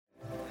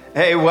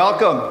Hey,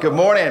 welcome. Good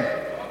morning.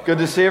 Good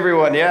to see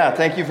everyone. Yeah,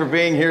 thank you for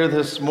being here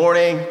this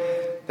morning.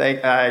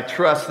 I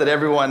trust that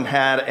everyone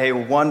had a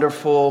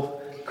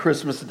wonderful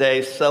Christmas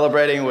day,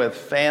 celebrating with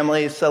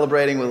family,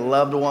 celebrating with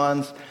loved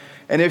ones.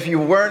 And if you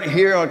weren't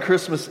here on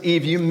Christmas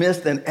Eve, you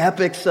missed an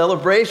epic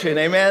celebration.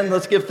 Amen.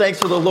 Let's give thanks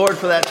to the Lord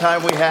for that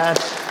time we had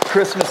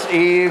Christmas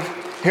Eve,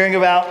 hearing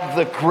about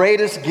the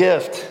greatest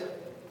gift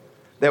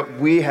that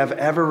we have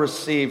ever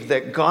received,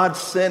 that God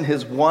sent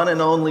his one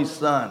and only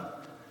Son.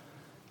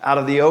 Out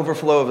of the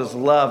overflow of his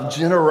love,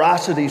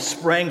 generosity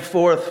sprang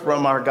forth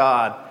from our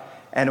God.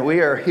 And we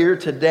are here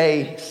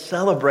today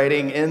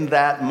celebrating in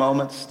that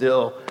moment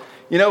still.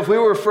 You know, if we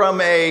were from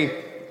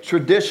a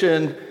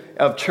tradition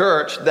of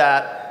church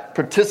that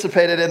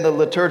participated in the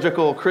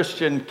liturgical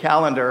Christian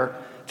calendar,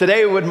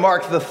 today would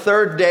mark the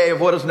third day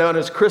of what is known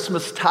as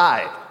Christmas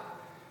Tide.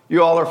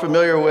 You all are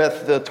familiar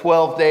with the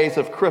 12 days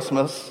of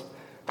Christmas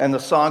and the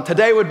song.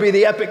 Today would be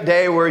the epic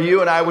day where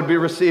you and I would be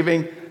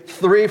receiving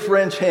 3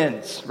 French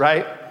hens,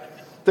 right?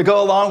 To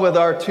go along with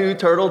our 2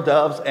 turtle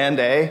doves and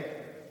a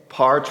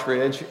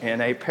partridge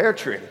in a pear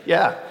tree.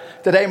 Yeah.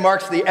 Today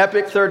marks the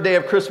epic third day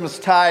of Christmas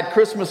Tide.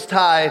 Christmas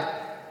Tide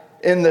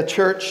in the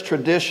church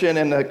tradition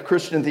and the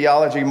Christian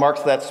theology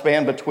marks that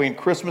span between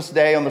Christmas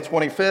Day on the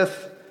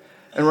 25th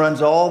and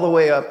runs all the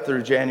way up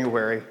through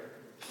January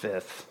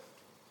 5th.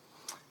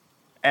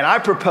 And I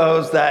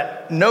propose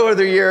that no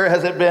other year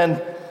has it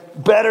been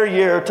better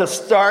year to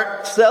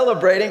start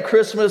celebrating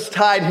Christmas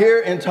Tide here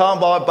in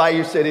Tomball at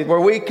Bayou City,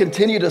 where we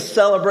continue to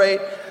celebrate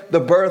the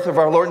birth of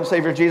our Lord and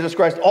Savior Jesus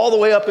Christ all the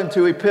way up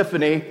into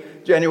Epiphany,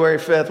 January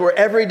 5th, where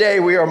every day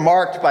we are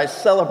marked by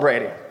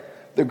celebrating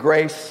the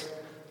grace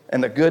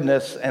and the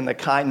goodness and the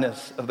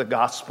kindness of the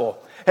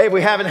gospel. Hey,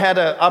 we haven't had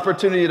an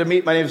opportunity to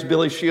meet. My name is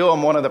Billy Shield.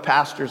 I'm one of the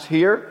pastors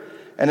here,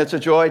 and it's a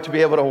joy to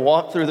be able to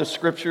walk through the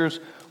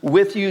scriptures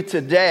with you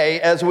today.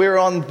 As we're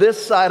on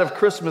this side of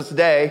Christmas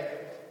Day,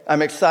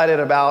 I'm excited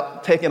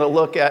about taking a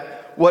look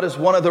at what is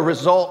one of the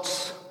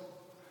results,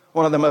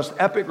 one of the most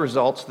epic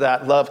results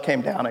that love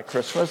came down at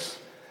Christmas,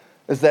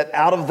 is that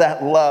out of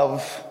that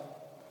love,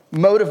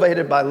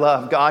 motivated by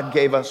love, God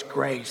gave us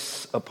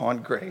grace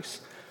upon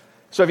grace.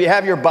 So if you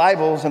have your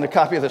Bibles and a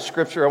copy of the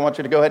scripture, I want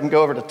you to go ahead and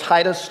go over to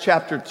Titus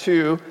chapter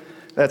 2.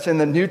 That's in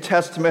the New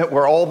Testament,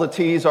 where all the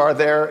T's are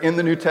there in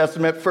the New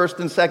Testament. 1st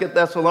and 2nd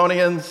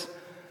Thessalonians,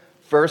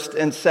 1st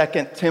and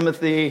 2nd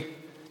Timothy,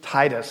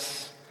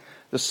 Titus.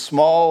 The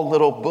small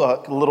little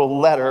book, a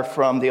little letter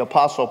from the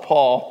Apostle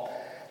Paul,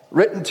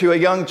 written to a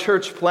young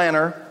church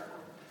planner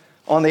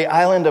on the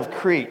island of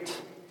Crete.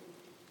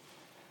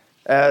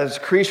 As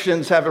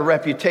Cretians have a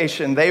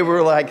reputation, they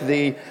were like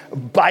the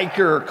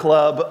biker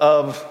club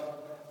of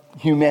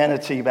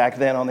humanity back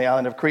then on the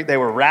island of Crete. They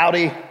were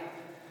rowdy,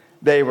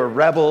 they were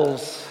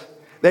rebels,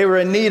 they were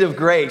in need of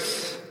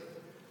grace.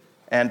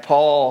 And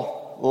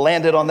Paul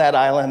landed on that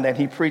island and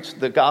he preached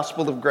the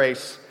gospel of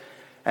grace.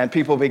 And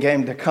people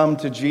began to come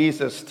to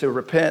Jesus to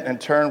repent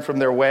and turn from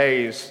their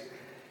ways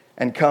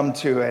and come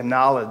to a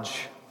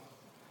knowledge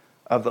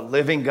of the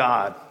living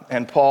God.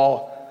 And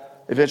Paul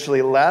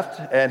eventually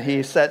left, and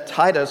he set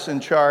Titus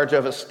in charge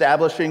of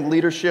establishing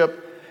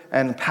leadership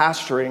and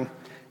pastoring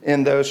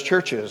in those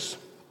churches.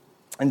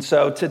 And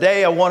so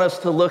today I want us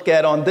to look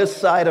at, on this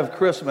side of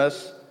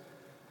Christmas,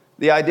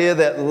 the idea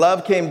that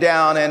love came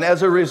down, and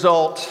as a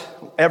result,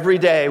 every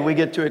day we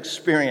get to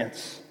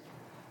experience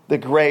the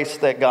grace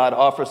that God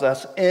offers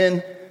us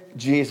in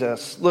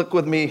Jesus. Look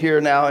with me here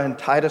now in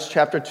Titus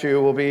chapter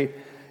 2. We'll be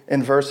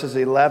in verses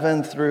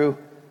 11 through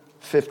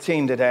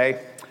 15 today.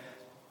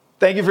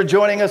 Thank you for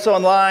joining us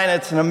online.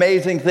 It's an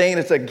amazing thing.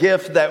 It's a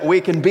gift that we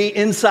can be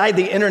inside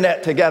the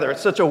internet together.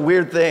 It's such a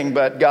weird thing,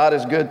 but God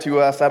is good to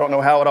us. I don't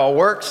know how it all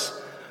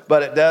works,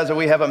 but it does, and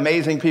we have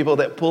amazing people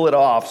that pull it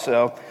off.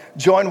 So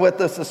join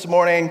with us this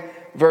morning,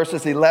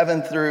 verses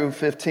 11 through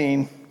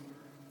 15.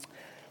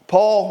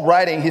 Paul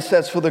writing, he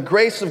says, "For the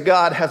grace of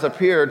God has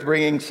appeared,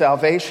 bringing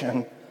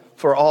salvation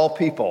for all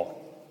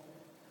people,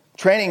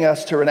 training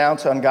us to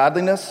renounce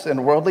ungodliness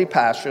and worldly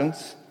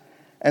passions,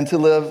 and to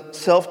live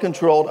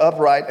self-controlled,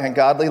 upright, and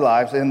godly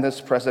lives in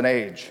this present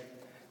age,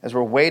 as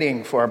we're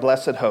waiting for our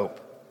blessed hope,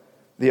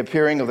 the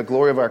appearing of the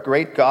glory of our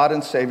great God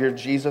and Savior,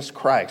 Jesus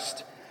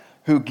Christ,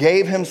 who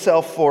gave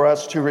himself for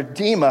us to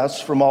redeem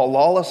us from all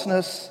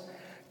lawlessness,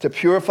 to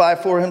purify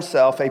for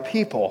himself a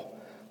people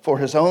for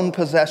his own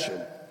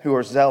possession, who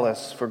are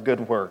zealous for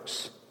good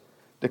works.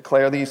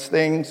 Declare these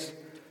things,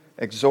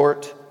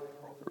 exhort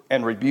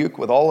and rebuke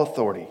with all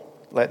authority.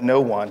 Let no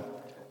one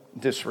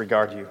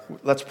disregard you."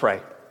 Let's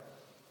pray.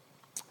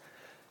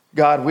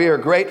 God, we are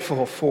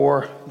grateful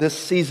for this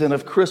season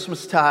of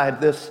Christmas Tide,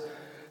 this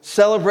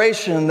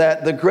celebration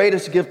that the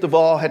greatest gift of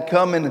all had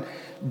come and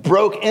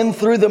broke in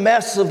through the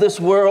mess of this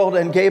world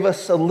and gave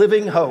us a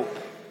living hope,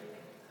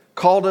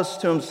 called us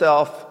to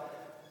himself,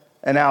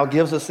 and now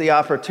gives us the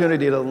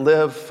opportunity to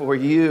live for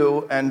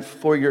you and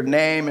for your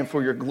name and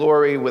for your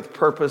glory with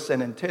purpose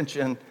and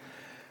intention.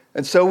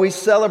 And so we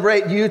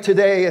celebrate you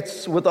today.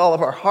 It's with all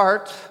of our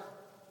heart.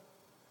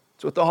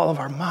 It's with all of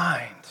our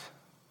mind.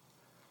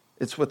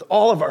 It's with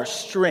all of our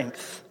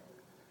strength.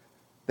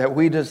 that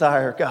we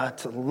desire, God,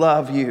 to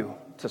love you,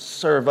 to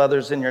serve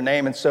others in your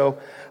name. And so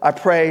I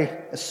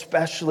pray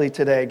especially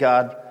today,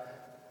 God,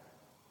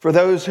 for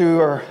those who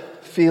are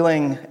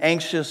feeling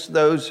anxious,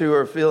 those who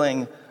are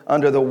feeling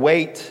under the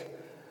weight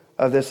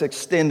of this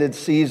extended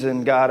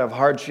season, God, of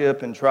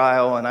hardship and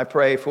trial. And I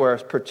pray for a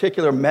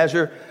particular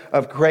measure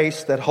of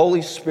grace that,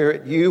 Holy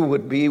Spirit, you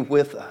would be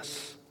with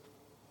us,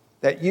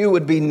 that you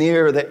would be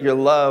near, that your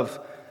love,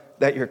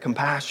 that your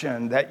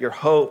compassion, that your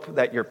hope,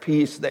 that your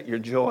peace, that your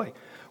joy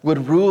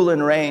would rule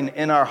and reign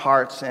in our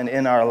hearts and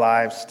in our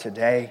lives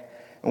today.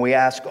 And we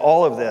ask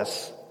all of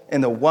this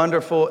in the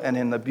wonderful and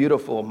in the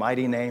beautiful,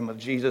 mighty name of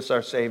Jesus,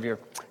 our Savior.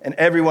 And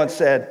everyone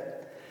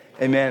said,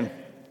 amen.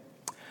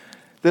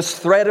 This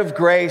thread of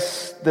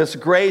grace, this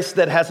grace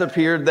that has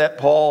appeared that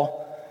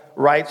Paul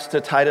writes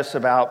to Titus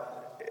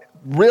about,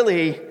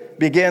 really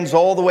begins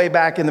all the way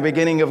back in the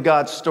beginning of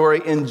God's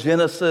story in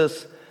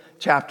Genesis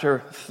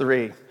chapter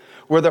 3.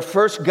 Where the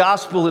first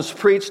gospel is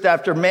preached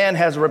after man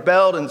has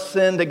rebelled and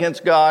sinned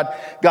against God.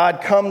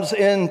 God comes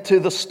into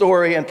the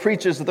story and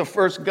preaches the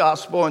first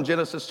gospel in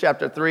Genesis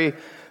chapter 3,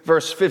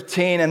 verse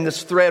 15. And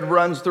this thread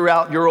runs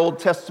throughout your Old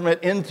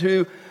Testament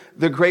into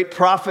the great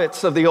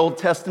prophets of the Old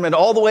Testament,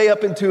 all the way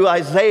up into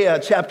Isaiah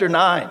chapter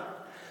 9.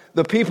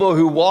 The people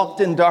who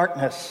walked in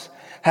darkness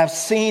have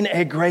seen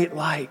a great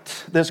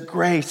light, this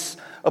grace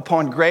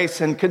upon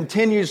grace, and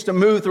continues to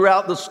move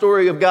throughout the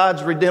story of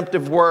God's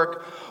redemptive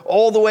work,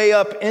 all the way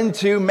up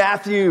into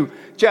Matthew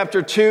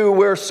chapter 2,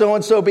 where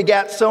so-and-so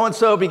begat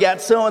so-and-so,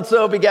 begat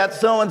so-and-so, begat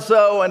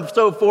so-and-so, and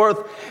so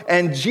forth.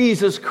 And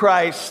Jesus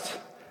Christ,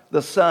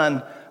 the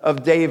Son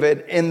of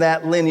David, in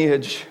that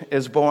lineage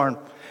is born.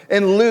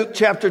 In Luke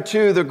chapter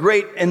 2, the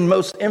great and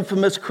most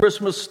infamous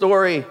Christmas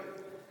story,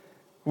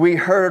 we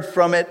heard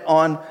from it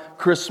on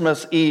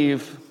Christmas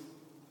Eve.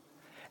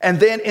 And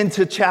then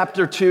into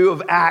chapter 2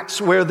 of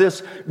Acts, where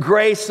this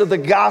grace of the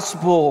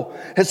gospel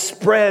has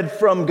spread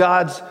from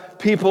God's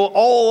people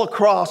all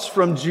across,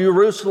 from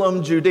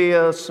Jerusalem,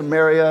 Judea,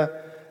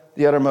 Samaria,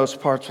 the uttermost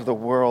parts of the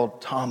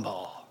world.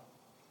 Tomball,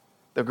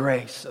 the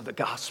grace of the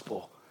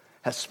gospel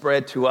has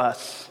spread to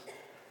us.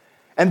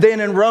 And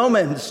then in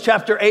Romans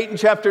chapter 8 and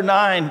chapter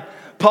 9,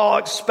 Paul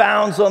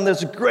expounds on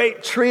this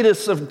great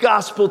treatise of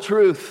gospel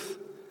truth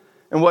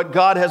and what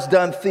God has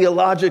done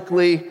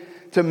theologically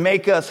to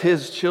make us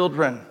his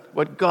children,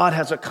 what God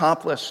has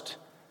accomplished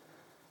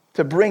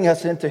to bring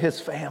us into his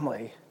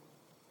family.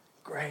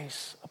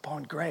 Grace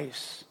upon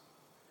grace.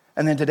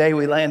 And then today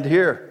we land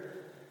here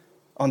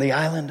on the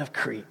island of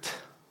Crete.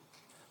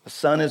 The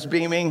sun is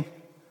beaming,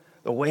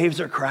 the waves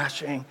are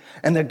crashing,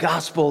 and the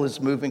gospel is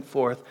moving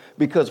forth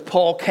because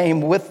Paul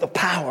came with the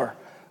power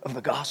of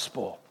the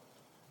gospel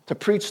to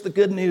preach the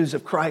good news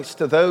of Christ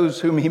to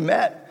those whom he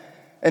met.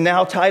 And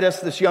now Titus,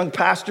 this young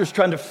pastor, is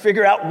trying to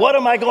figure out, what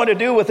am I going to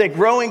do with a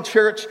growing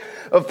church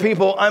of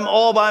people? I'm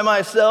all by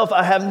myself.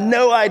 I have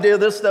no idea.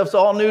 This stuff's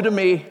all new to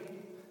me.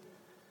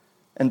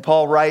 And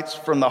Paul writes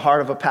from the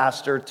heart of a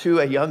pastor to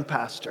a young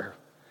pastor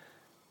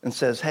and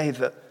says, hey,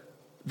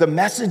 the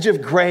message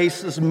of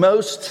grace is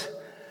most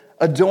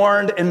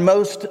adorned and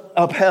most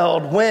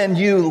upheld when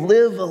you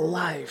live a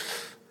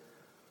life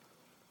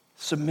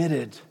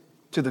submitted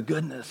to the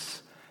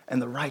goodness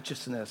and the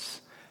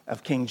righteousness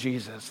of King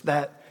Jesus,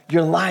 that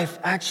your life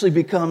actually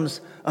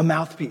becomes a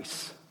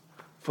mouthpiece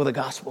for the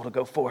gospel to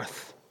go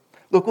forth.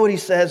 Look what he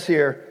says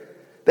here,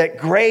 that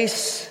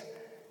grace,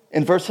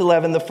 in verse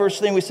 11, the first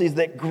thing we see is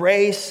that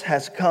grace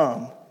has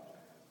come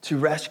to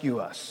rescue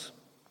us.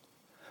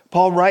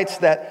 Paul writes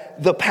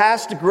that the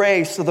past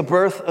grace of the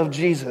birth of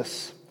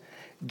Jesus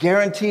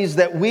guarantees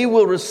that we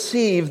will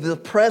receive the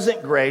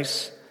present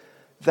grace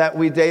that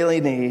we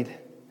daily need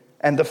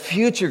and the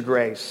future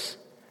grace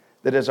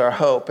that is our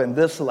hope in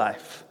this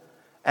life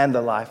and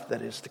the life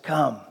that is to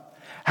come.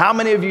 How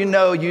many of you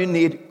know you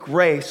need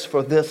grace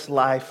for this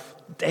life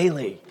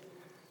daily?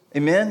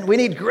 Amen? We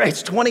need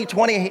grace.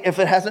 2020, if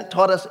it hasn't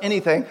taught us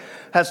anything,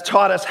 has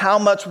taught us how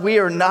much we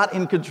are not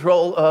in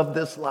control of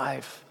this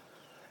life,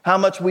 how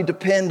much we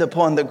depend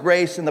upon the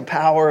grace and the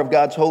power of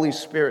God's Holy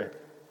Spirit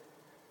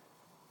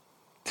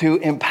to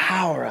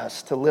empower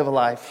us to live a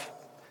life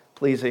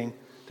pleasing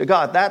to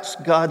God. That's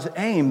God's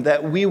aim,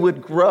 that we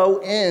would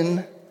grow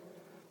in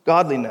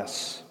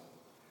godliness.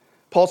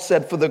 Paul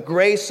said, for the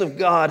grace of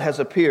God has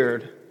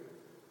appeared,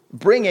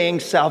 bringing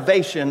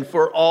salvation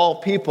for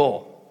all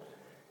people.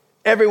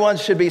 Everyone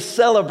should be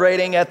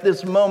celebrating at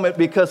this moment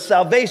because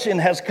salvation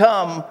has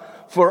come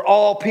for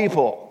all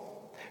people.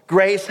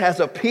 Grace has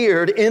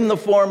appeared in the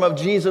form of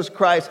Jesus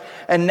Christ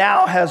and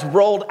now has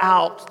rolled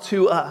out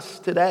to us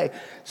today.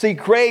 See,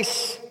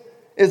 grace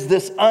is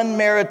this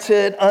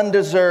unmerited,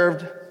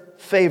 undeserved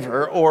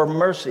favor or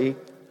mercy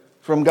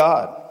from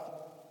God.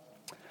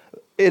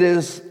 It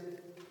is,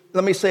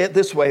 let me say it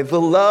this way,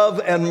 the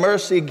love and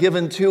mercy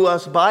given to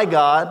us by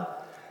God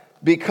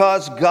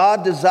because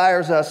God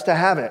desires us to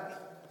have it,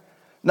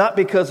 not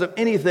because of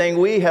anything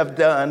we have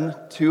done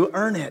to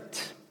earn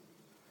it.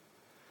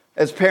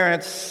 As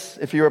parents,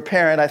 if you're a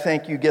parent, I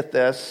think you get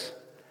this.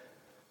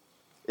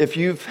 If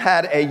you've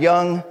had a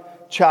young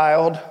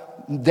child,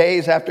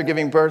 days after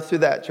giving birth to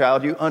that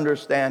child, you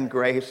understand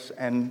grace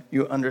and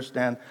you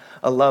understand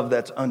a love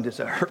that's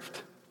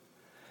undeserved.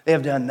 They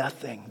have done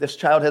nothing. This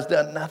child has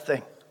done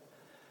nothing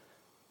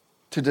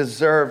to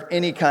deserve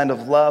any kind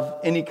of love,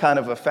 any kind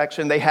of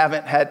affection. They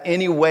haven't had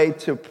any way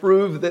to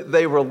prove that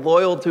they were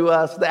loyal to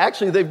us.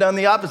 Actually, they've done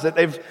the opposite.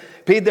 They've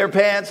peed their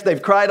pants,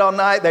 they've cried all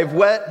night,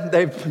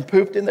 they've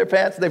pooped in their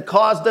pants, they've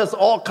caused us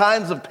all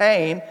kinds of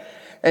pain,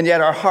 and yet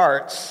our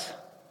hearts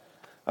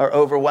are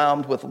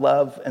overwhelmed with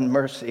love and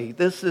mercy.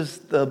 This is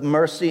the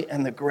mercy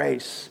and the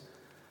grace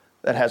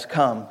that has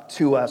come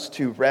to us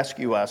to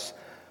rescue us.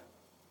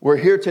 We're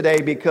here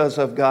today because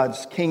of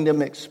God's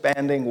kingdom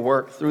expanding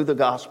work through the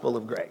gospel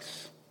of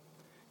grace.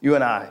 You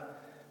and I.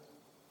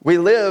 We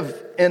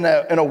live in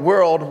a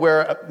world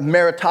where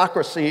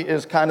meritocracy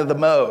is kind of the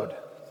mode.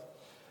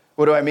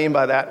 What do I mean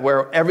by that?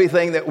 Where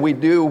everything that we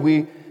do,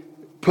 we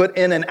put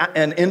in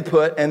an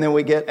input and then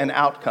we get an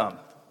outcome.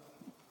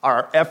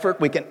 Our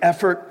effort, we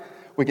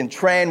can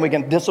train, we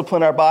can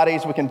discipline our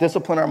bodies, we can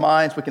discipline our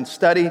minds, we can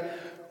study,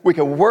 we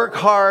can work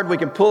hard, we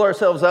can pull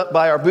ourselves up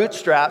by our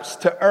bootstraps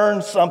to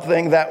earn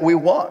something that we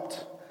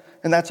want.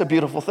 And that's a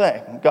beautiful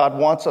thing. God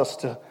wants us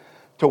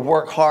to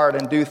work hard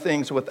and do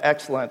things with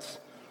excellence.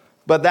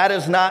 But that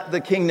is not the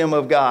kingdom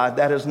of God.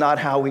 That is not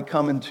how we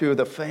come into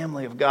the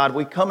family of God.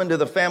 We come into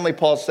the family,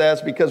 Paul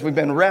says, because we've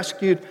been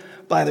rescued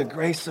by the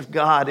grace of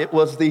God. It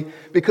was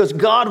because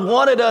God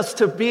wanted us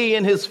to be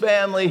in his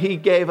family, he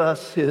gave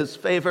us his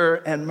favor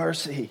and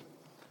mercy.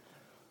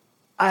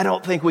 I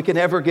don't think we can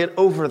ever get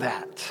over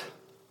that.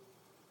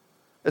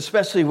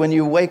 Especially when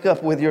you wake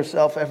up with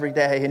yourself every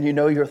day and you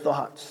know your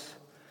thoughts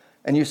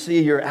and you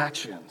see your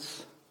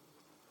actions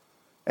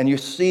and you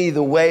see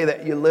the way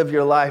that you live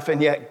your life,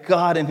 and yet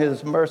God in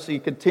his mercy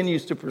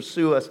continues to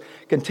pursue us,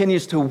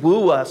 continues to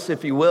woo us,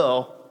 if you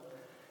will,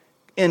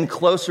 in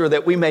closer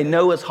that we may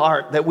know his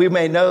heart, that we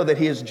may know that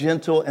he is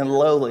gentle and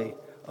lowly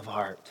of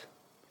heart,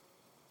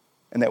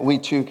 and that we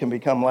too can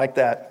become like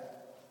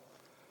that.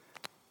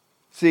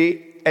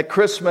 See, at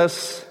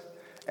Christmas,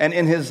 and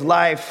in his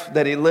life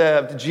that he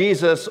lived,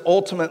 Jesus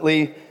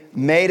ultimately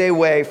made a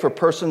way for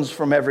persons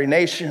from every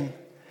nation,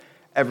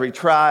 every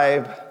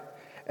tribe,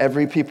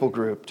 every people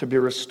group to be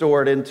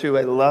restored into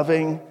a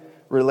loving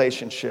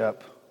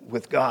relationship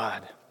with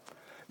God.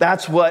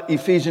 That's what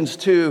Ephesians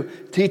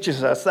 2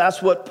 teaches us.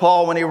 That's what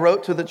Paul, when he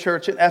wrote to the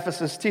church in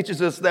Ephesus,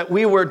 teaches us, that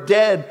we were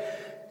dead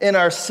in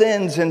our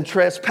sins and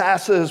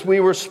trespasses. We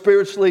were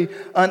spiritually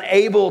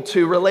unable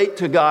to relate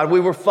to God.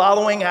 We were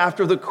following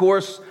after the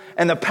course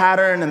and the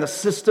pattern and the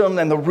system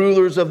and the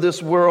rulers of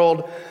this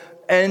world.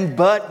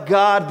 But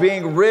God,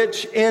 being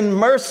rich in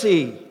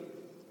mercy,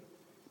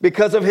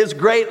 because of his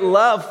great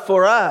love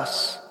for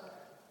us,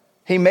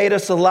 he made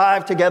us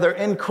alive together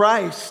in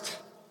Christ.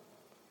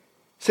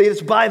 See,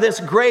 it's by this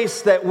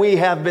grace that we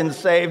have been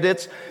saved.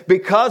 It's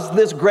because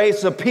this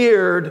grace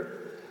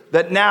appeared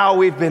that now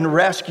we've been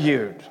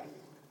rescued.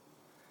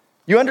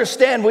 You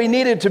understand we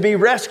needed to be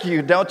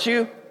rescued, don't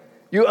you?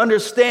 You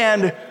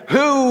understand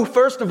who,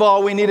 first of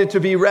all, we needed to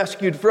be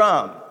rescued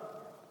from.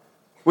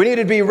 We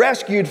needed to be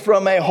rescued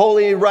from a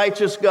holy,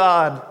 righteous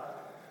God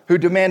who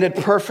demanded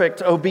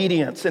perfect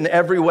obedience in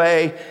every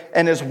way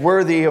and is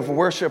worthy of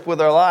worship with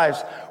our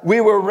lives.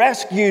 We were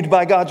rescued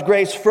by God's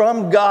grace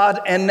from God,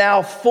 and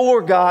now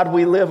for God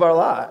we live our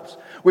lives.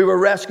 We were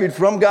rescued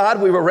from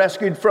God. We were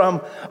rescued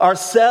from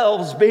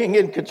ourselves being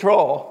in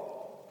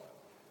control.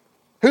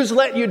 Who's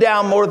let you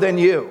down more than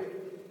you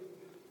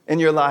in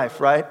your life,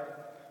 right?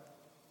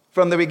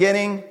 From the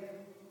beginning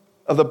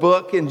of the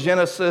book in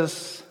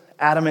Genesis,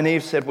 Adam and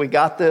Eve said, we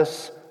got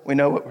this, we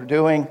know what we're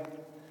doing,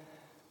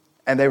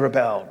 and they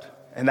rebelled.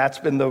 And that's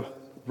been the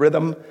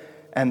rhythm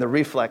and the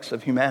reflex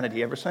of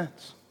humanity ever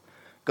since.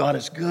 God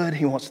is good,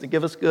 he wants to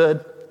give us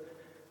good,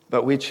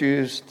 but we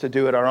choose to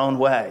do it our own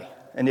way.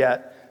 And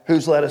yet,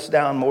 who's let us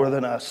down more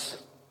than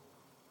us?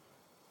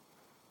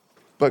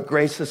 But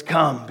grace has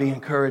come, be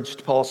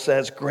encouraged, Paul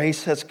says.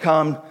 Grace has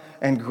come,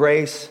 and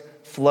grace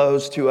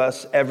flows to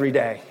us every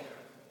day.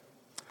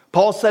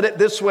 Paul said it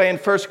this way in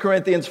 1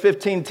 Corinthians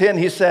 15:10.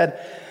 He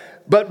said,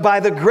 but by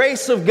the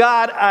grace of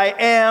God, I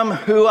am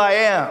who I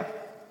am.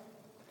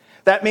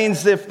 That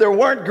means if there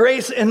weren't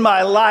grace in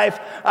my life,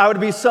 I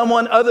would be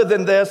someone other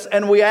than this.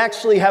 And we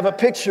actually have a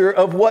picture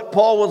of what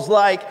Paul was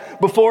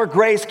like before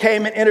grace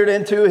came and entered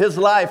into his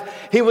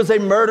life. He was a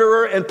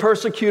murderer and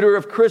persecutor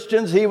of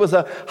Christians. He was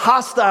a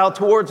hostile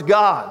towards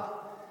God.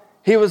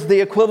 He was the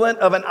equivalent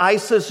of an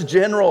ISIS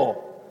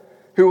general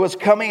who was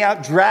coming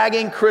out,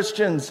 dragging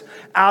Christians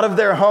out of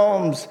their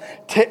homes,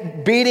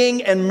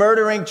 beating and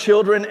murdering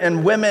children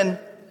and women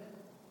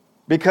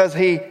because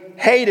he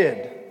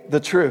hated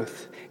the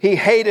truth. He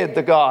hated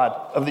the God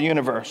of the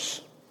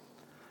universe.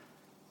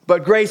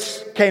 But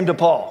grace came to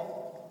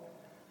Paul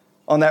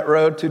on that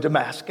road to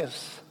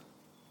Damascus.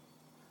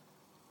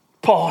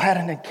 Paul had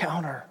an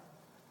encounter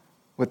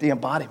with the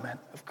embodiment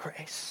of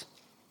grace.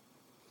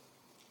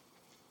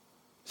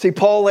 See,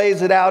 Paul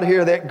lays it out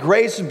here that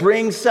grace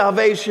brings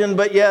salvation,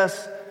 but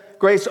yes,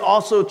 grace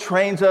also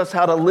trains us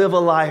how to live a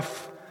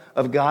life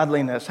of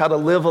godliness, how to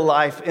live a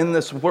life in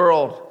this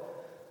world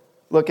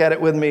Look at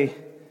it with me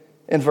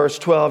in verse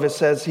 12. It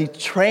says, He's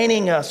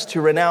training us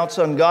to renounce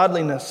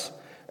ungodliness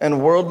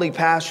and worldly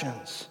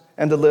passions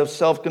and to live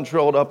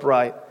self-controlled,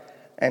 upright,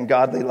 and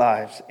godly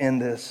lives in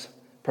this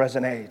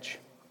present age.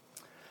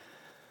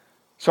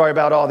 Sorry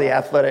about all the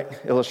athletic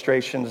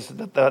illustrations.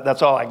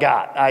 That's all I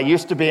got. I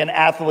used to be an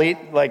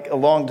athlete like a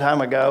long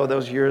time ago.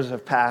 Those years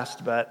have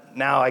passed, but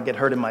now I get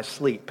hurt in my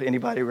sleep.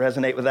 Anybody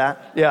resonate with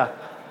that?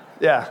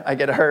 Yeah, I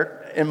get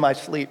hurt in my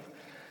sleep.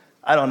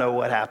 I don't know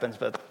what happens,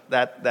 but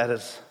that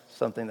is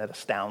something that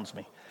astounds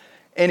me.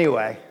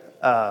 Anyway,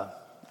 I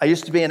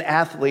used to be an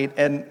athlete,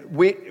 and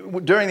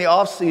during the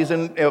off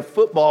season of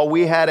football,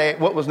 we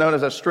had what was known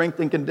as a strength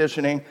and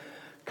conditioning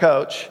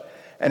coach.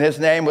 And his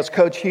name was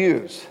Coach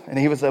Hughes, and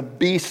he was a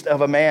beast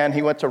of a man.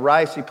 He went to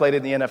Rice. He played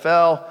in the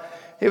NFL.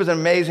 He was an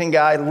amazing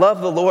guy,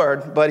 loved the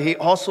Lord, but he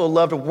also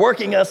loved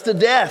working us to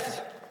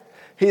death.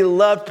 He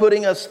loved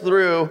putting us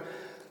through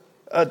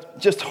a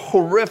just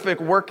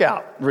horrific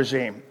workout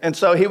regime. And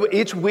so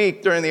each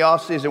week during the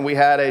offseason, we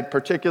had a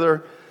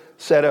particular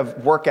set of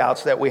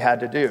workouts that we had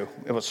to do.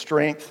 It was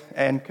strength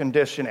and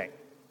conditioning.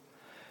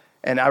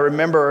 And I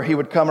remember he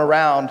would come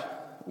around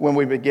when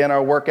we began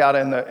our workout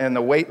in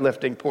the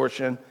weightlifting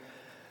portion.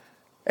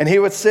 And he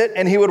would sit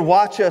and he would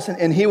watch us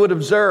and he would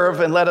observe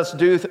and let us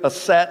do a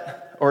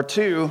set or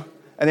two.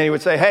 And then he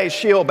would say, hey,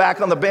 Sheil,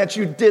 back on the bench,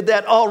 you did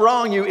that all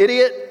wrong, you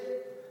idiot.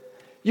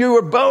 You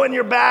were bowing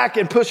your back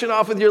and pushing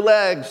off with your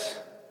legs.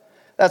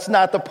 That's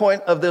not the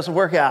point of this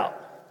workout.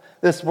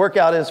 This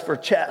workout is for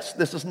chest.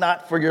 This is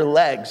not for your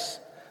legs.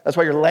 That's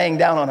why you're laying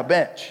down on a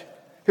bench.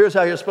 Here's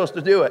how you're supposed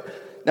to do it.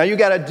 Now you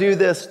got to do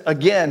this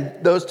again,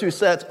 those two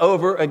sets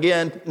over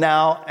again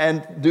now,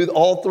 and do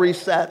all three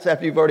sets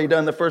after you've already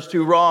done the first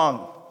two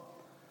wrong.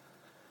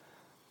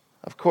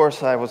 Of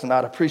course, I was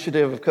not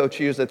appreciative of Coach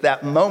Hughes at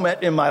that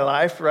moment in my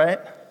life, right?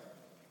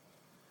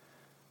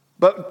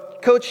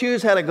 But Coach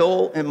Hughes had a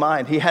goal in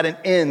mind. He had an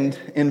end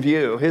in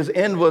view. His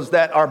end was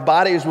that our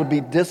bodies would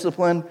be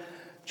disciplined,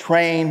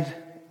 trained,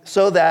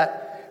 so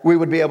that we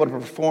would be able to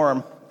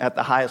perform at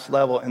the highest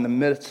level in the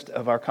midst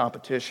of our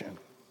competition.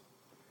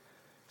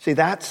 See,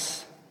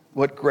 that's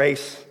what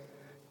grace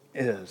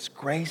is.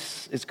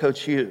 Grace is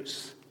Coach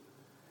Hughes.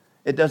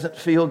 It doesn't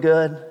feel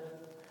good.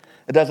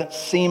 It doesn't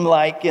seem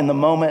like in the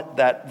moment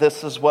that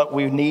this is what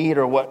we need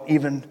or what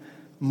even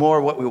more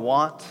what we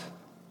want.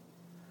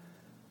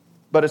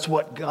 But it's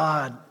what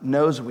God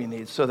knows we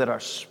need so that our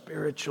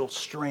spiritual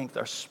strength,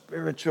 our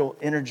spiritual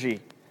energy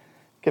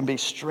can be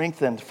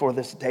strengthened for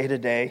this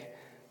day-to-day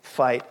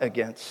fight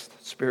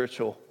against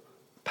spiritual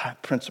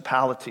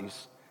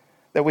principalities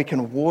that we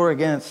can war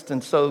against.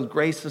 And so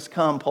grace has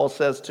come, Paul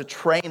says, to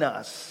train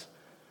us,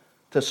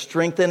 to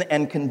strengthen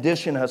and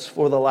condition us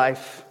for the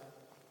life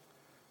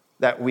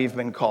that we've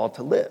been called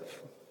to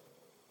live.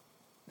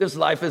 This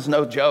life is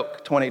no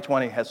joke.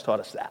 2020 has taught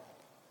us that.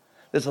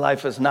 This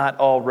life is not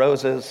all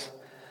roses.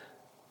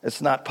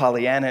 It's not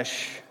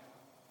Pollyannish.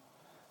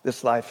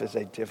 This life is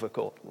a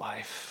difficult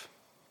life.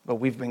 But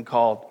we've been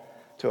called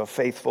to a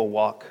faithful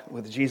walk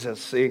with Jesus.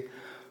 See,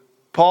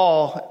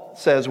 Paul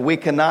says we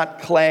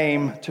cannot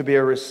claim to be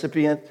a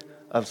recipient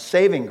of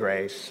saving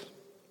grace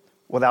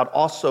without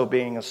also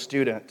being a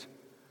student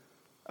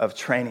of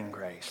training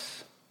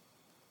grace.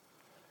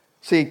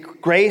 See,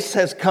 grace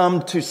has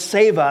come to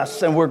save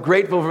us, and we're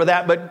grateful for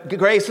that, but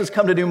grace has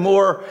come to do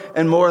more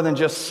and more than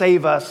just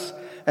save us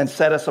and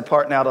set us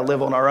apart now to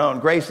live on our own.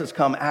 Grace has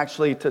come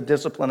actually to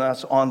discipline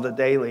us on the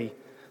daily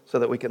so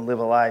that we can live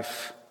a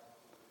life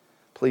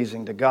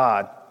pleasing to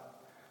God.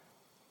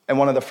 And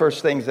one of the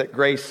first things that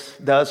grace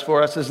does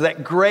for us is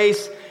that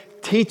grace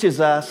teaches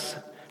us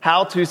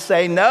how to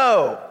say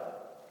no.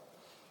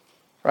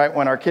 Right?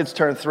 When our kids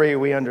turn 3,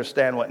 we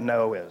understand what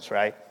no is,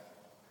 right?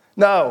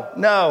 No.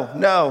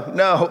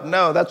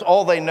 That's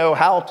all they know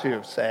how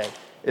to say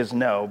is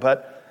no.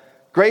 But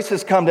grace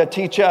has come to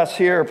teach us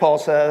here, Paul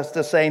says,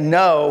 to say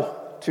no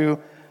to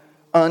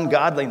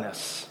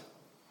ungodliness.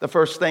 The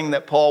first thing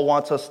that Paul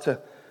wants us to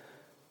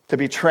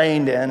be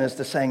trained in is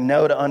to saying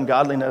no to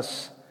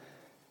ungodliness.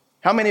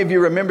 How many of you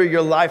remember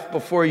your life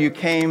before you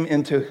came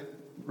into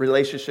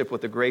relationship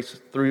with the grace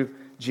through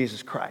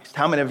Jesus Christ?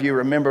 How many of you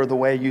remember the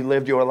way you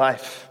lived your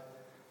life?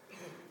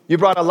 You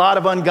brought a lot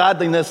of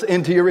ungodliness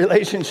into your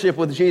relationship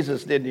with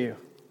Jesus, didn't you?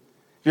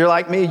 If you're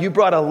like me, you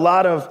brought a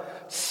lot of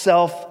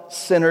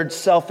self-centered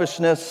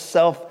selfishness,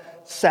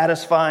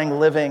 self-satisfying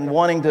living,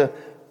 wanting to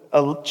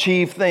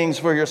achieve things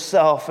for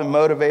yourself and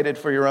motivated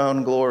for your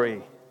own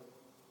glory.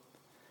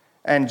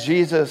 And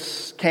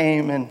Jesus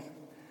came and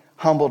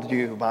humbled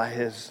you by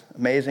his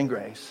amazing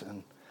grace.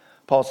 And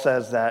Paul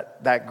says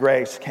that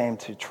grace came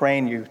to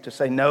train you to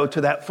say no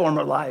to that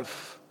former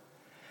life.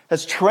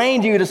 Has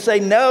trained you to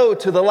say no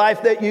to the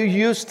life that you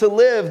used to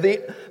live,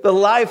 the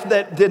life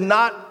that did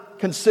not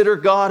consider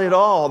God at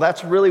all.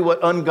 That's really what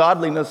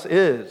ungodliness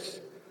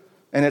is.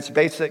 And its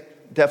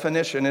basic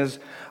definition is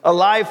a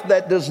life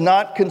that does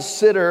not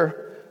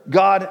consider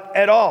God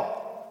at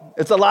all.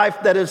 It's a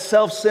life that is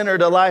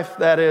self-centered, a life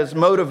that is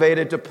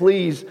motivated to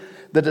please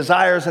the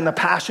desires and the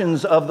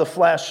passions of the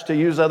flesh, to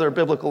use other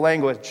biblical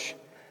language.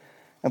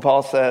 And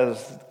Paul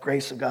says, the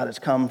grace of God has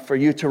come for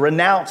you to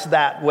renounce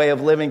that way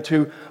of living,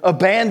 to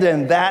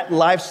abandon that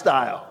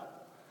lifestyle,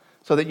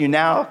 so that you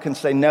now can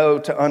say no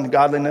to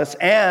ungodliness.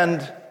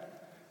 And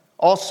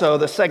also,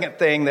 the second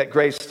thing that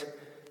grace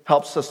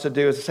helps us to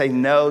do is to say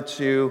no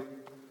to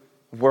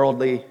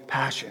worldly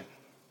passion.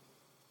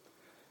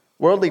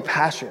 Worldly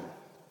passion.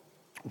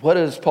 What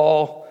is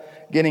Paul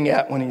getting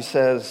at when he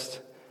says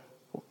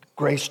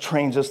grace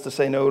trains us to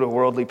say no to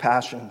worldly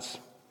passions?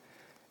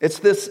 It's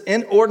this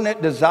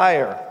inordinate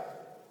desire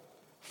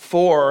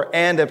for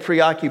and a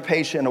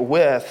preoccupation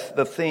with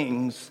the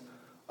things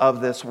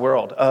of this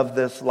world, of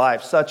this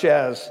life, such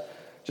as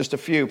just a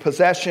few: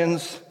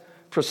 possessions,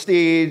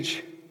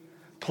 prestige,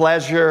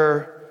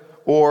 pleasure,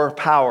 or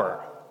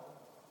power.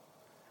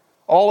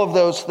 All of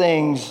those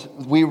things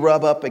we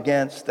rub up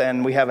against,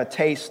 and we have a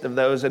taste of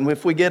those. And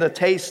if we get a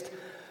taste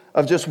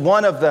of just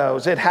one of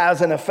those, it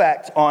has an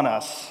effect on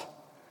us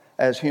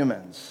as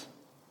humans.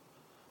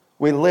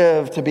 We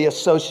live to be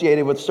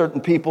associated with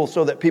certain people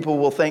so that people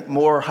will think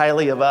more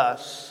highly of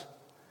us.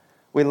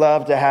 We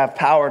love to have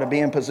power, to be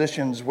in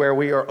positions where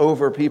we are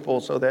over people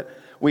so that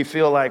we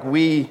feel like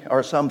we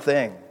are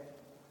something.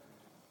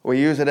 We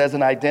use it as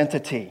an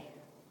identity.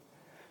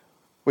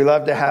 We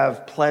love to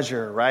have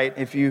pleasure, right?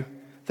 If you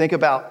think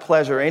about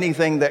pleasure,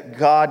 anything that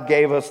God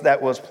gave us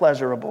that was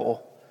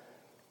pleasurable,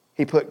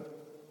 He put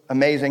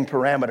amazing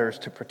parameters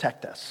to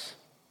protect us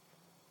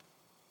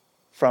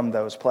from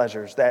those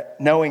pleasures, that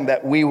knowing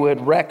that we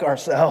would wreck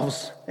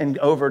ourselves in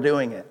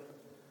overdoing it.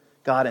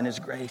 God in His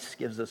grace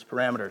gives us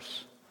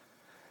parameters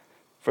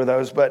for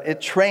those, but it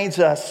trains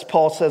us.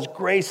 Paul says,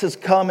 grace has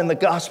come in the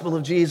gospel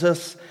of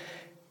Jesus,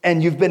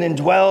 and you've been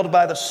indwelled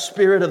by the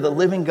Spirit of the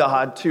living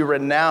God to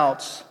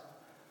renounce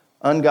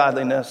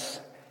ungodliness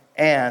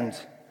and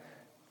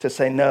to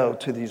say no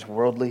to these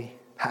worldly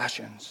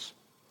passions.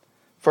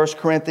 1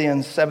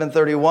 Corinthians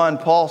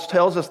 7:31, Paul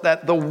tells us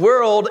that the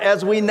world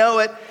as we know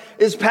it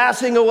is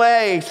passing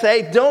away.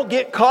 Say, don't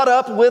get caught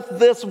up with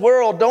this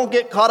world. Don't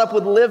get caught up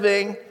with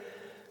living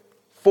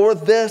for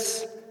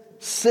this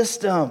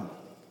system.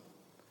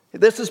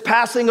 This is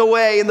passing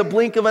away. In the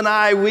blink of an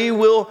eye, we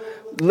will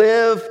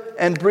live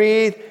and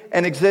breathe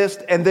and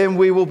exist, and then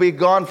we will be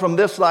gone from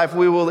this life.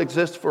 We will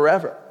exist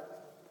forever.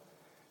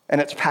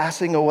 And it's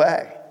passing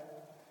away.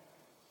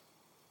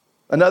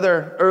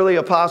 Another early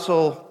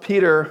apostle,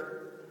 Peter,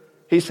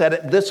 he said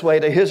it this way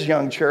to his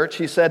young church.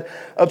 He said,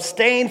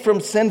 abstain from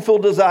sinful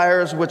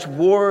desires which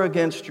war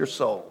against your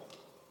soul.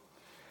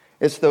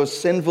 It's those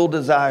sinful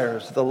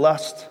desires, the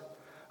lust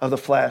of the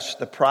flesh,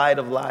 the pride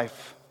of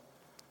life,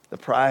 the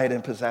pride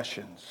in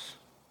possessions.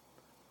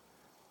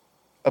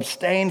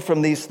 Abstain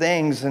from these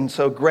things. And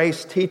so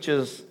grace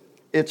teaches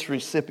its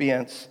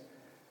recipients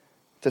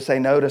to say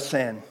no to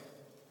sin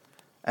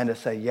and to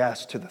say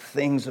yes to the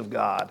things of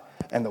God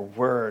and the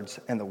words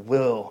and the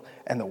will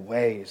and the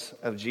ways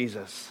of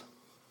Jesus.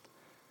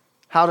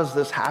 How does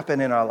this happen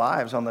in our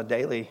lives on the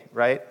daily,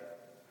 right?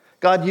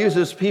 God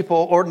uses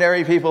people,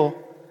 ordinary people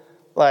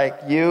like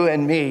you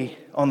and me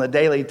on the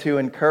daily to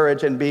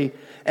encourage and be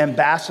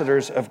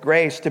ambassadors of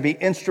grace, to be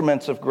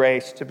instruments of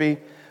grace, to be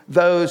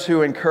those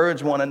who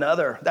encourage one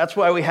another. That's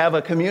why we have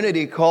a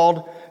community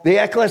called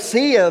the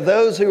Ecclesia,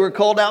 those who are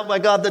called out by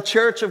God, the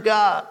church of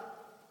God.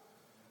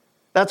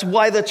 That's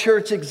why the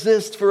church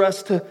exists, for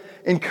us to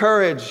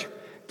encourage,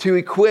 to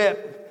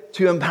equip,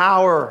 to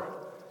empower,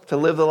 to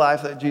live the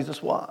life that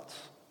Jesus wants.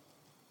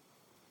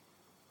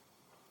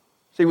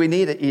 See, we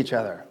need each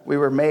other. We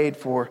were made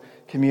for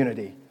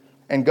community.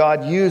 And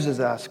God uses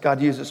us. God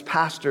uses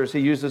pastors. He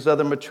uses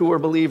other mature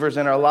believers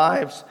in our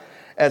lives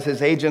as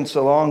His agents,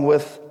 along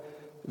with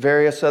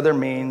various other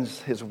means,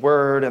 His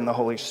Word and the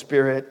Holy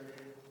Spirit,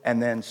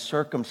 and then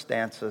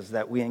circumstances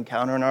that we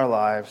encounter in our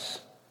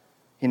lives.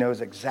 He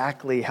knows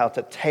exactly how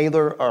to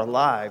tailor our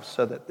lives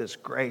so that this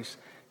grace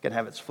can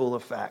have its full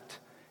effect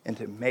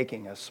into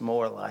making us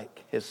more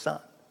like His Son.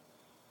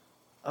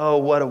 Oh,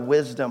 what a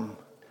wisdom.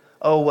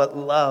 Oh, what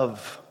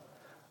love.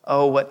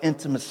 Oh, what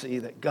intimacy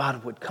that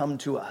God would come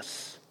to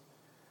us,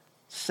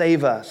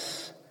 save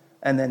us,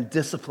 and then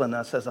discipline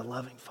us as a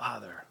loving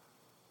Father,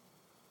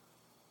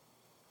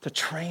 to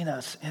train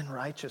us in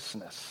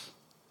righteousness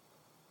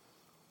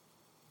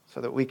so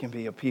that we can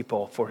be a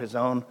people for His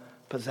own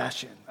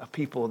possession, a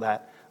people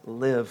that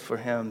live for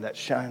Him, that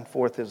shine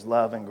forth His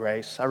love and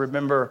grace. I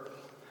remember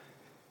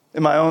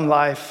in my own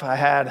life, I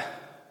had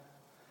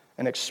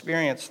an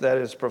experience that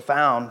is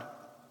profound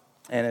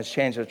and has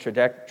changed the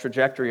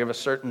trajectory of a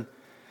certain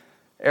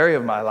area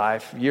of my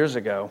life years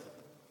ago.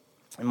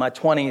 In my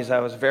 20s, I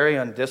was very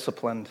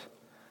undisciplined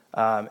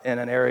in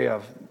an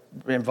area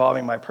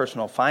involving my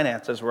personal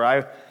finances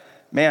where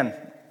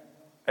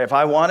if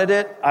I wanted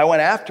it, I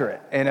went after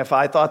it. And if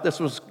I thought this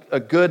was a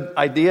good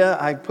idea,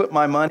 I put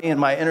my money and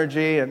my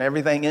energy and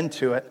everything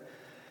into it.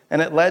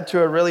 And it led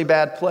to a really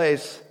bad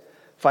place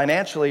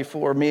financially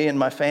for me and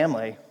my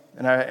family.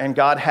 And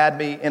God had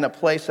me in a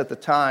place at the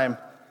time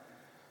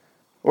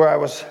where I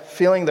was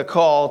feeling the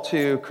call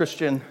to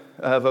Christian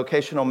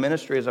vocational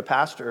ministry as a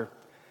pastor.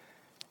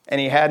 And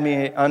he had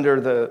me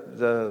under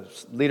the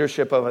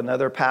leadership of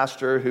another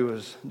pastor who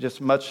was just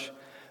much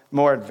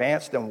more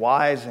advanced and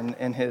wise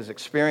in his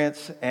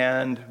experience.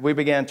 And we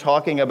began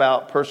talking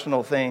about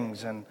personal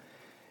things, and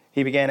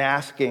he began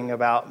asking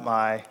about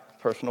my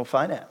personal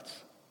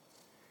finance.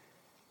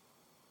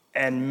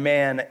 And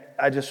man,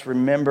 I just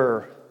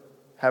remember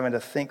having to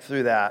think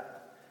through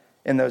that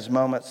in those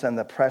moments, and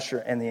the pressure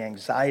and the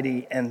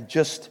anxiety and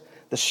just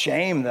the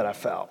shame that I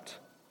felt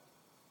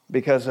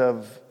because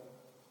of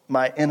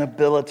my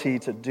inability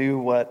to do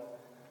what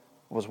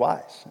was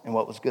wise and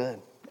what was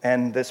good.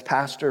 And this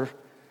pastor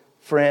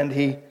friend,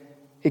 he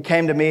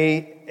came to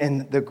me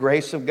in the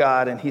grace of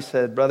God, and he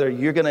said, "Brother,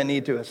 you're going to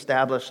need to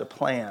establish a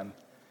plan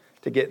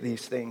to get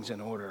these things in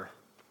order."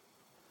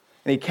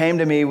 And he came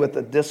to me with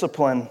a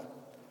discipline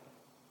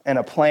and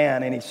a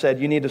plan, and he said,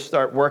 "You need to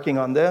start working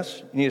on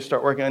this. You need to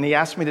start working." And he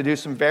asked me to do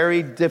some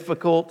very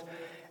difficult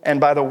and,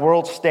 by the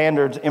world's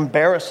standards,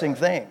 embarrassing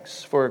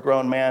things for a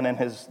grown man in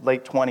his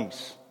late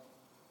 20s.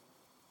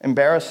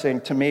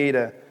 Embarrassing to me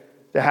to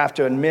have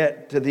to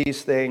admit to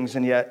these things,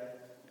 and yet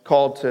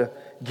called to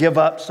give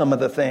up some of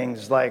the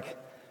things, like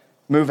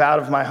move out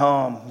of my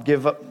home,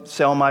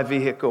 sell my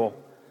vehicle,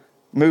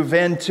 move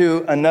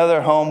into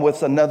another home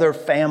with another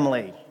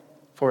family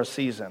for a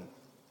season.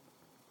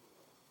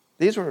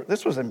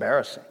 This was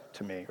embarrassing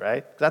to me,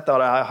 right? Because I thought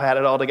I had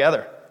it all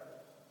together.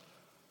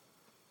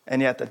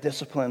 And yet the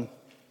discipline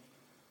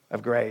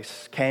of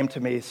grace came to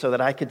me so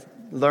that I could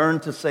learn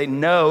to say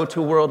no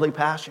to worldly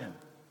passion.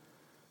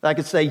 That I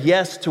could say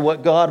yes to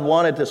what God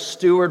wanted, to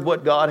steward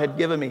what God had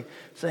given me,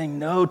 saying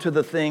no to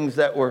the things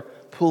that were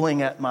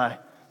pulling at my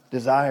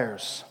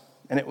desires.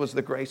 And it was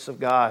the grace of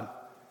God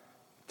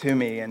to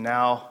me. And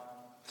now,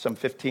 some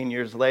 15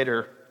 years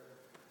later,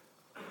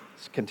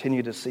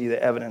 continue to see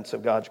the evidence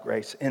of God's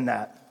grace in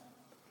that.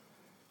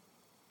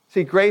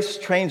 See, grace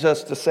trains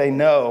us to say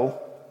no,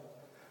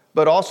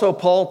 but also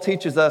Paul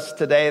teaches us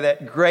today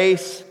that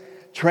grace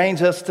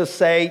trains us to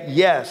say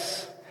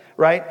yes,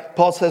 right?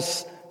 Paul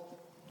says,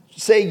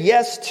 say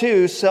yes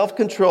to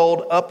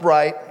self-controlled,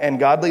 upright, and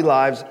godly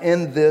lives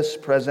in this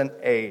present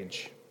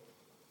age.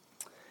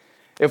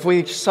 If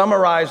we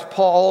summarize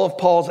all of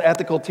Paul's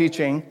ethical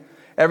teaching,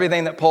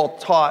 everything that Paul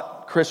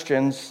taught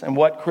Christians and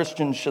what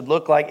Christians should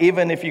look like,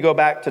 even if you go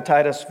back to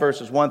Titus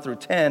verses 1 through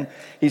 10,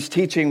 he's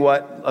teaching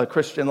what a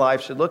Christian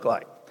life should look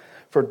like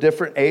for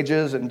different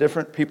ages and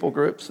different people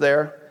groups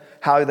there,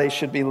 how they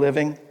should be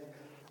living.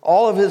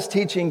 All of his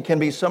teaching can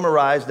be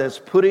summarized as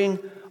putting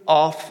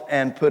off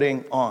and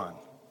putting on.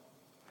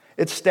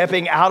 It's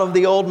stepping out of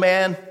the old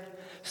man,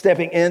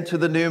 stepping into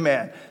the new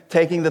man,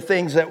 taking the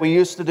things that we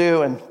used to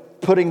do and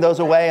putting those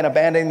away and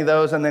abandoning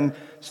those, and then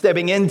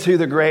stepping into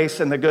the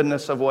grace and the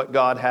goodness of what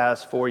God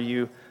has for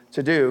you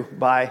to do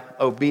by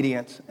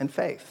obedience and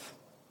faith.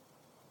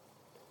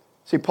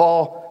 See,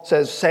 Paul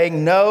says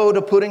saying no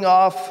to putting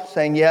off,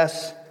 saying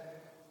yes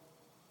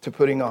to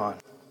putting on.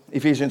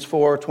 Ephesians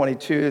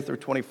 4:22 through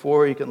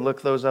 24, you can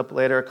look those up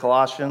later.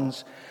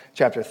 Colossians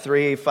chapter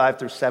 3, 5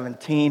 through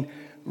 17,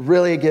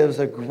 really gives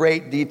a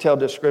great detailed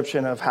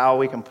description of how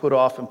we can put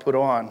off and put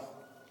on.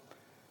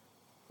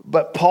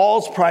 But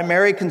Paul's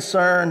primary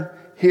concern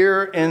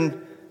here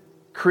in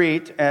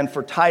Crete and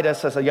for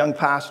Titus as a young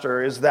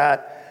pastor is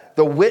that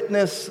the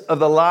witness of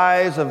the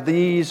lives of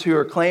these who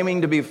are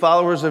claiming to be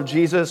followers of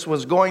Jesus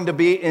was going to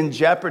be in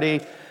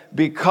jeopardy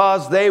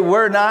because they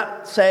were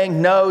not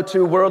saying no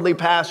to worldly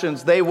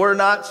passions. They were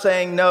not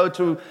saying no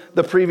to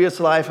the previous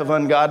life of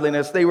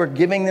ungodliness. They were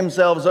giving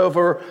themselves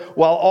over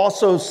while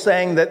also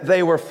saying that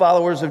they were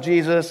followers of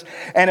Jesus.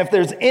 And if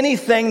there's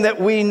anything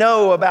that we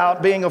know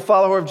about being a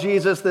follower of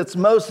Jesus that's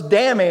most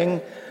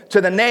damning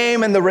to the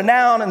name and the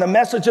renown and the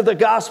message of the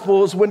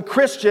gospel is when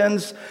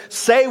Christians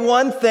say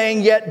one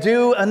thing yet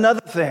do another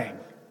thing.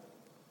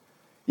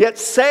 Yet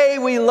say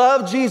we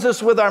love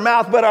Jesus with our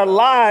mouth, but our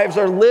lives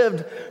are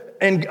lived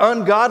in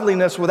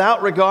ungodliness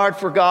without regard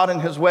for God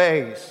and his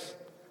ways.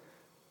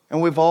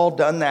 And we've all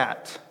done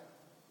that.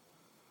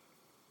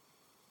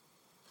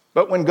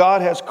 But when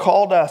God has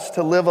called us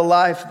to live a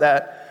life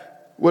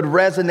that would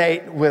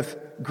resonate with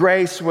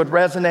grace, would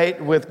resonate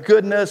with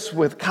goodness,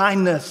 with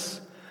kindness,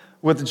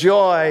 with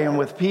joy and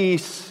with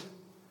peace,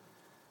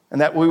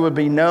 and that we would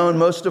be known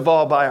most of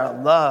all by our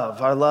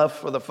love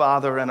for the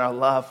Father and our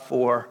love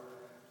for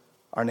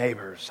our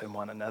neighbors and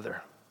one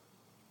another.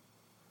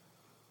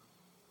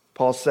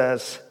 Paul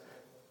says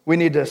we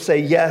need to say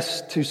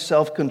yes to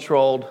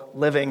self-controlled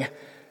living.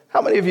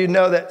 How many of you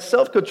know that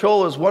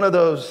self-control is one of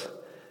those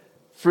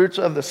fruits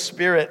of the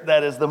Spirit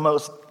that is the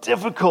most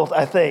difficult,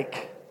 I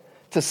think,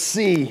 to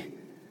see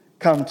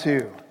come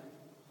to?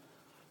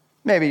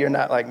 Maybe you're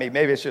not like me.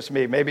 Maybe it's just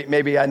me.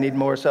 Maybe I need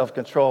more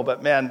self-control.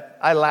 But man,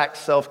 I lack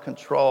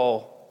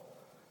self-control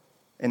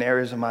in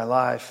areas of my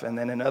life. And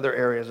then in other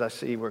areas I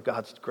see where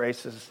God's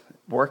grace is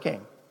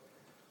working.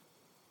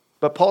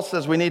 But Paul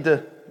says we need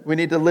to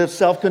live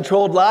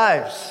self-controlled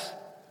lives,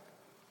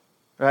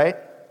 right?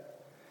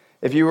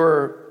 If you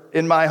were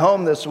in my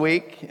home this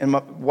week and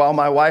while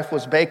my wife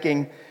was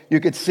baking, you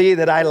could see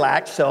that I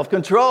lacked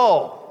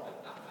self-control.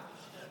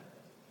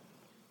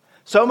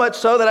 So much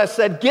so that I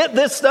said, get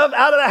this stuff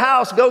out of the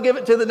house. Go give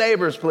it to the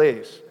neighbors,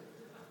 please.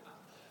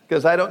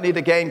 Because I don't need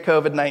to gain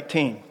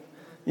COVID-19,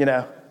 you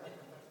know.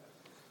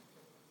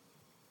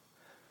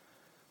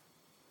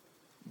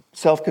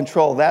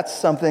 Self-control, that's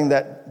something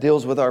that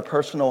deals with our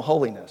personal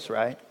holiness,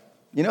 right?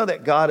 You know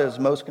that God is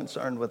most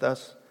concerned with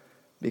us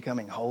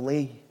becoming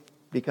holy,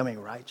 becoming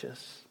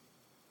righteous.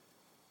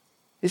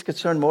 He's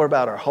concerned more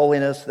about our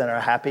holiness than our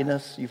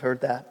happiness. You've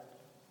heard that.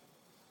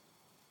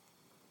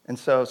 And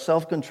so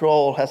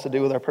self-control has to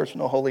do with our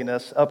personal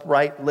holiness.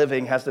 Upright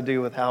living has to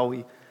do with how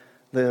we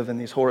live in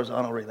these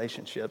horizontal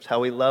relationships,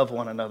 how we love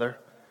one another,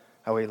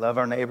 how we love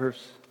our neighbors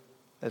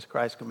as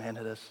Christ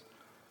commanded us.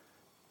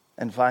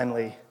 And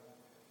finally,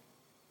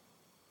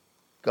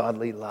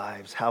 godly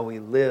lives, how we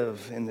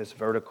live in this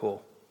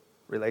vertical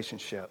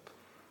relationship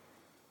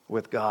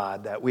with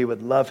God, that we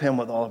would love him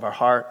with all of our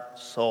heart,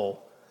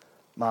 soul,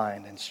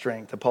 mind, and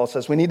strength. And Paul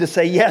says we need to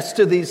say yes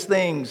to these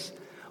things.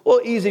 Well,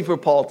 easy for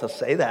Paul to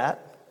say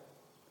that.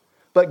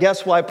 But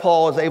guess why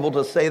Paul is able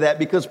to say that?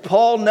 Because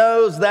Paul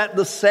knows that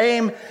the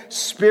same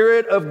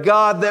Spirit of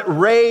God that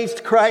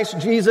raised Christ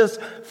Jesus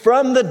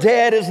from the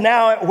dead is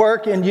now at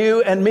work in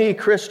you and me,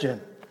 Christian.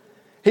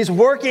 He's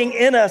working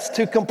in us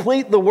to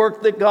complete the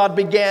work that God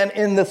began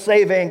in the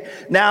saving,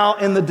 now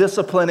in the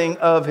disciplining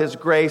of his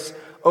grace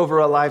over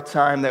a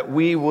lifetime, that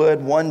we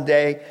would one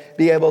day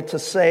be able to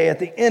say at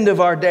the end of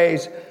our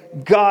days,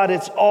 God,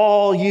 it's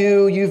all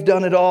you. You've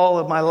done it all.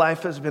 And my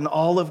life has been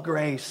all of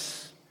grace.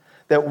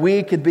 That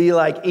we could be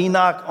like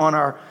Enoch on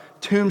our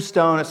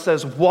tombstone. It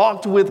says,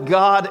 walked with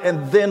God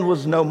and then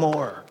was no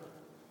more.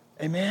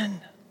 Amen.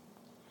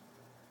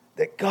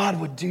 That God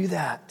would do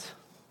that.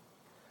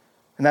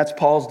 And that's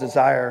Paul's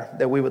desire,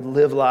 that we would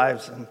live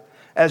lives. And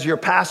as your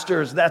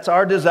pastors, that's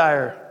our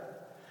desire,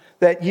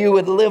 that you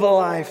would live a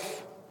life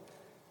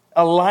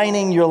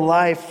aligning your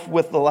life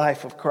with the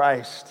life of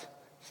Christ,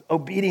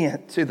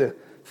 obedient to the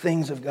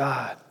things of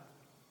God.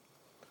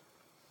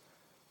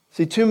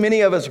 See, too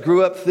many of us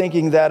grew up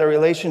thinking that a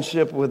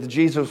relationship with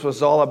Jesus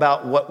was all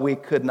about what we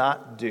could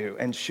not do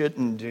and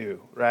shouldn't do,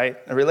 right?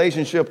 A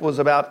relationship was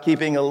about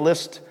keeping a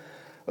list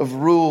of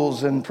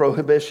rules and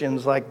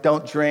prohibitions like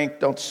don't drink,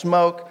 don't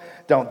smoke,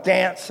 don't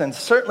dance, and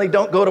certainly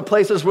don't go to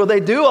places where they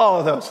do all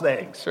of those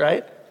things,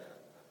 right?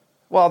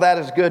 While that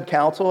is good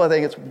counsel, I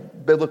think it's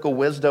biblical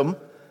wisdom.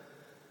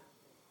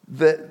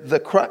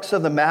 The crux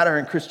of the matter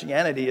in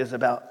Christianity is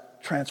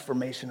about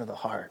transformation of the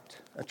heart,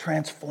 a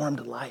transformed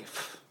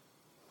life.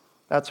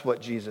 That's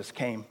what Jesus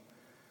came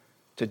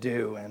to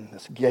do and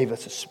gave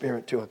us a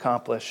spirit to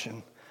accomplish.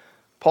 And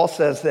Paul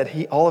says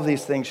that all of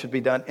these things should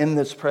be done in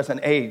this present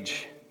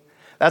age.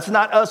 That's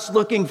not us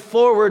looking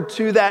forward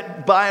to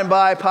that by and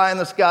by, pie in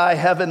the sky,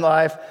 heaven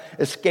life,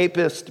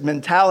 escapist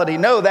mentality.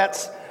 No,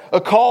 that's a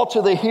call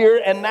to the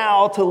here and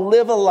now to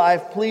live a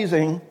life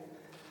pleasing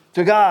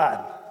to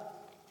God.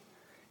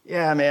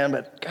 Yeah, man,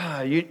 but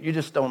God, you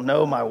just don't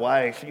know my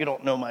wife. You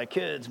don't know my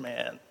kids,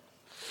 man.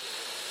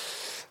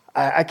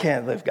 I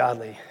can't live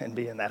godly and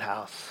be in that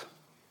house.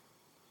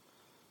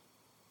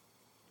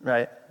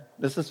 Right?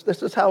 This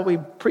is how we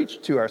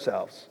preach to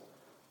ourselves.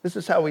 This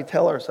is how we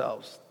tell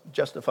ourselves,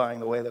 justifying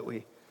the way that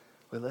we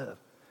live.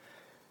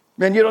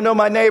 Man, you don't know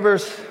my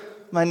neighbors.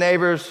 My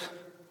neighbors,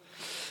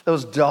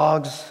 those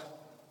dogs,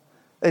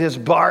 they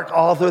just bark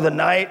all through the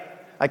night.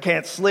 I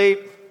can't sleep.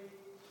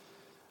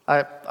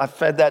 I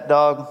fed that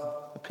dog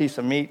a piece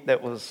of meat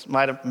that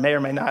may or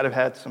may not have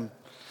had some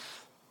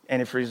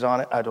antifreeze on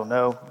it. I don't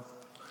know.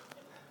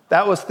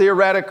 That was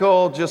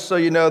theoretical, just so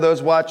you know,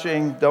 those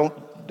watching, don't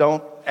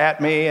at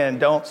me and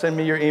don't send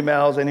me your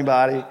emails,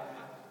 anybody.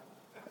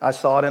 I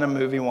saw it in a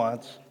movie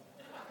once.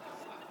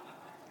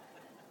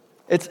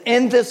 It's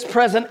in this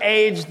present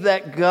age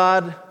that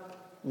God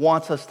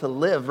wants us to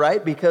live,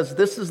 right? Because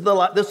this is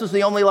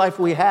the only life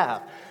we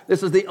have.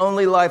 This is the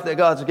only life that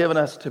God's given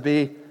us to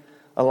be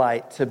a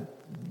light, to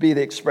be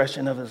the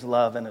expression of his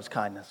love and his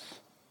kindness.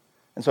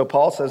 And so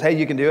Paul says, hey,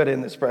 you can do it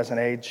in this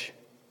present age.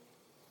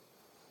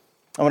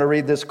 I want to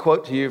read this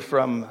quote to you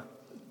from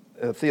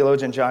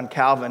theologian John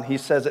Calvin. He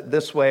says it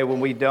this way: when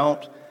we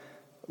don't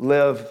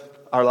live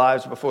our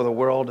lives before the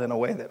world in a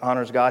way that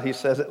honors God, he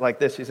says it like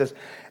this. He says,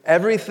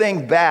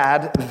 everything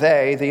bad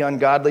the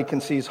ungodly,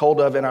 can seize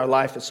hold of in our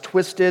life is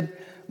twisted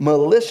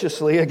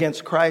maliciously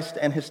against Christ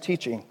and his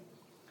teaching.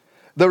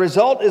 The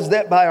result is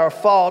that by our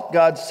fault,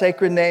 God's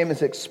sacred name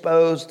is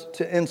exposed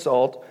to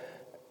insult,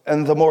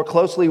 and the more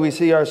closely we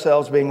see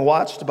ourselves being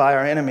watched by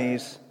our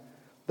enemies,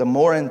 the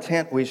more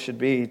intent we should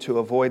be to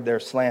avoid their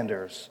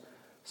slanders,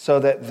 so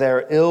that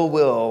their ill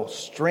will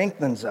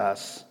strengthens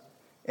us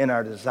in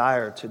our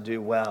desire to do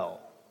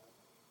well.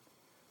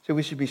 So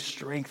we should be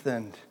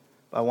strengthened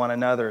by one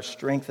another,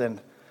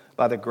 strengthened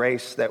by the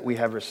grace that we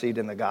have received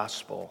in the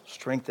gospel,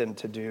 strengthened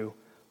to do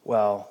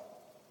well.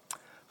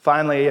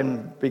 Finally,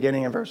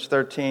 beginning in verse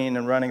 13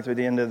 and running through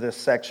the end of this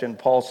section,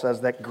 Paul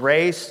says that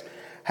grace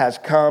has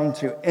come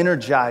to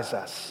energize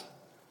us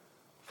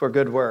for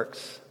good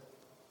works.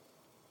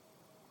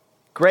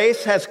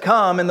 Grace has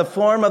come in the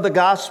form of the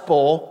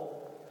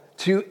gospel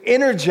to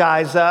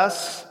energize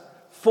us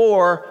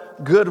for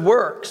good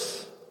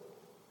works.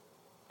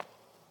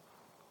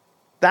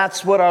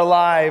 That's what our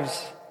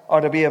lives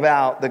are to be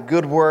about, the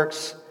good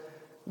works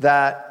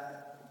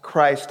that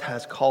Christ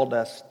has called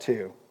us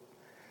to.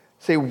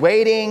 See,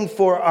 waiting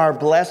for our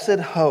blessed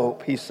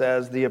hope, he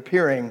says, the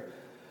appearing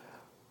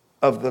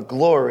of the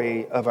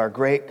glory of our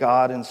great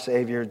God and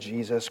Savior,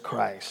 Jesus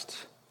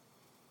Christ.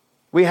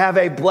 We have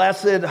a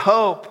blessed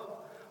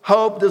hope.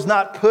 Hope does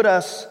not put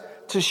us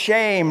to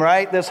shame,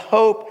 right? This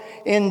hope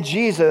in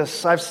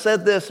Jesus. I've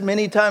said this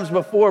many times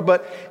before,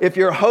 but if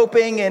you're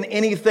hoping in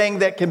anything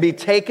that can be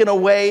taken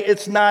away,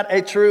 it's not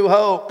a true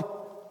hope.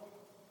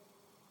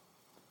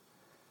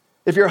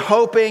 If you're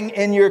hoping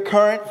in your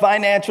current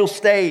financial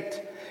state,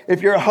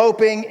 if you're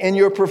hoping in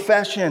your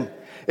profession,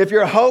 if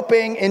you're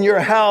hoping in your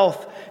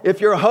health,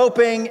 if you're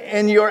hoping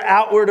in your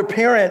outward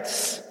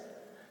appearance,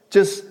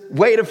 just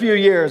wait a few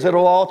years,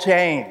 it'll all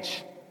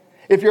change.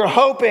 If you're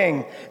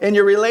hoping in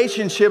your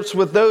relationships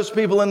with those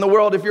people in the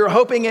world, if you're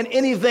hoping in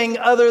anything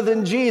other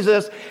than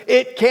Jesus,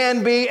 it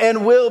can be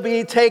and will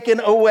be taken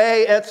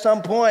away at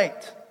some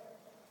point.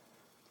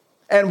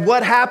 And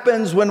what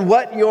happens when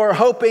what you're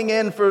hoping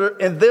in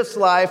this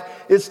life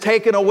is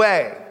taken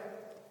away?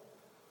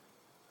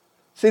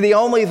 See, the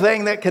only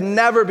thing that can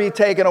never be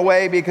taken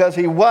away, because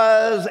he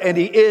was and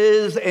he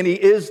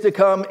is to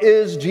come,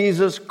 is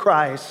Jesus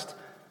Christ,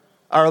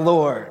 our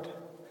Lord.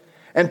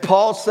 And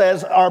Paul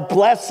says our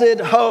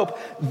blessed hope,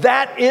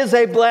 that is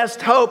a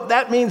blessed hope.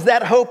 That means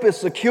that hope is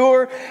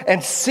secure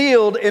and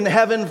sealed in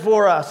heaven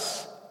for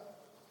us.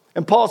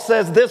 And Paul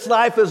says this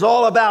life is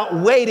all about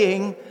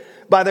waiting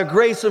by the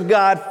grace of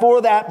God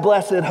for that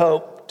blessed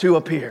hope to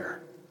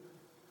appear.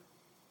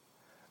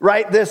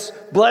 Right? This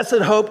blessed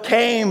hope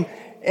came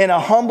in a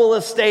humble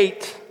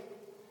estate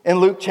in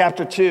Luke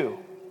chapter 2.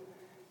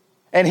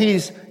 And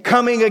he's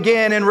coming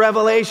again in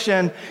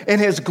Revelation in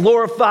his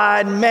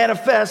glorified,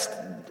 manifest,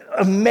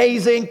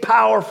 amazing,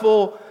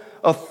 powerful,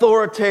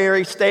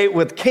 authoritarian state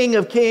with King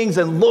of Kings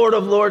and Lord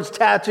of Lords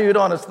tattooed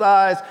on his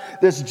thighs.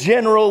 This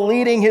general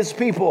leading his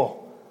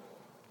people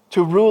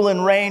to rule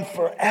and reign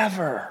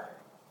forever.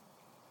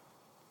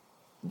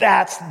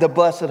 That's the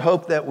blessed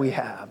hope that we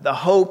have. The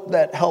hope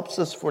that helps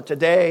us for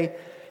today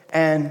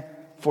and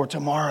for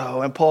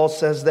tomorrow. And Paul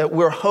says that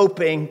we're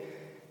hoping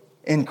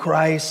in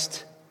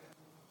Christ.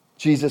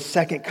 Jesus'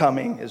 second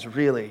coming is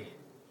really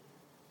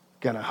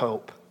going to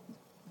help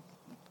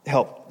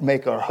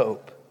make our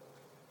hope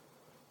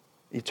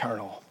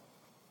eternal.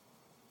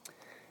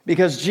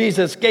 Because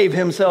Jesus gave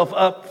himself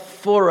up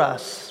for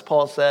us,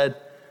 Paul said,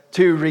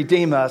 to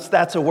redeem us.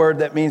 That's a word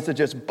that means to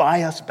just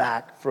buy us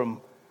back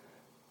from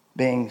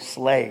being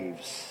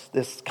slaves.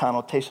 This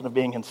connotation of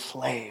being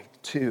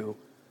enslaved to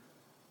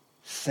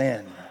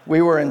sin.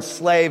 We were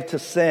enslaved to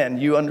sin.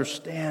 You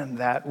understand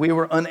that. We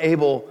were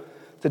unable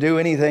to do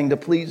anything to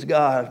please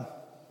God.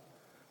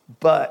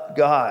 But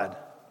God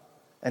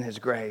and his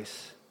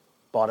grace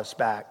bought us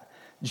back.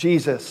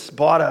 Jesus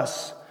bought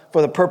us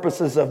for the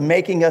purposes of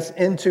making us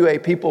into a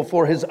people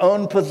for his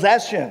own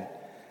possession.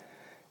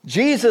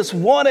 Jesus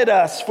wanted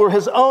us for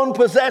his own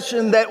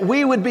possession, that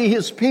we would be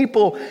his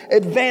people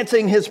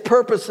advancing his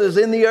purposes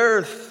in the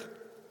earth.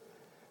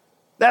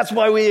 That's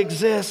why we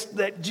exist,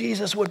 that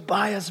Jesus would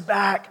buy us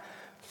back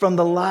from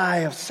the lie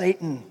of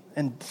Satan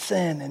and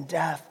sin and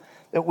death,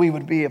 that we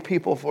would be a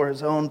people for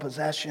his own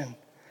possession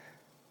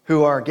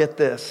who are, get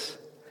this,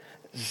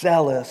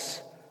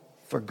 zealous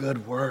for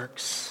good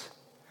works.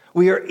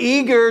 We are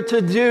eager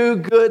to do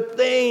good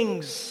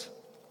things.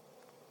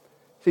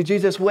 See,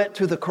 Jesus went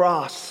to the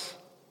cross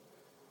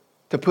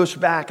to push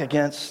back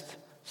against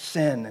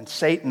sin and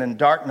Satan and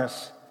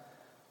darkness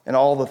and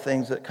all the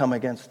things that come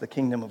against the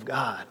kingdom of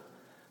God,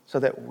 so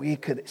that we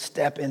could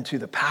step into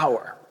the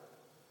power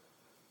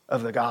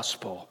of the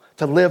gospel,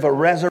 to live a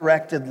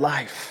resurrected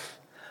life,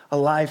 a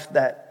life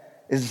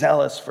that is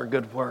zealous for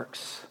good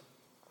works.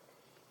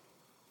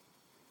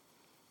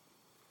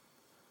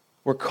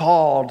 We're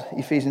called,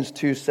 Ephesians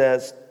 2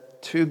 says,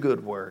 to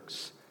good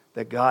works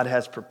that God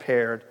has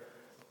prepared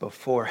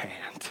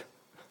beforehand.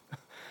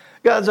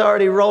 God's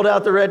already rolled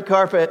out the red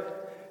carpet,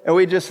 and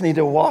we just need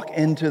to walk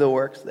into the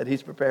works that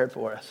he's prepared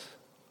for us.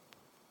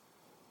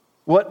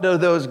 What do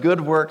those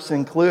good works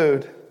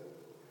include?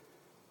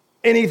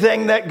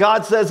 Anything that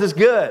God says is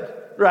good,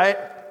 right?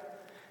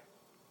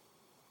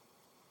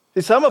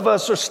 See, some of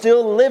us are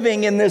still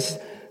living in this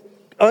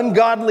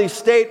ungodly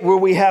state where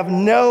we have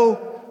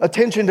no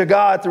attention to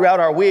God throughout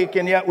our week,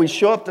 and yet we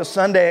show up to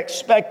Sunday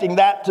expecting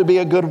that to be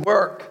a good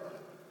work,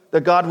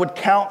 that God would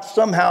count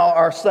somehow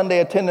our Sunday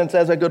attendance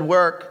as a good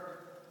work.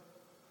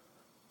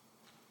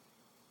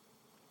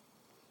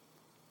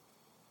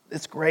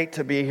 It's great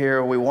to be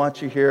here. We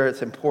want you here.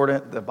 It's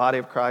important. The body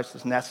of Christ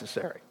is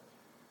necessary.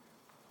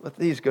 But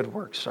these good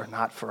works are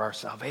not for our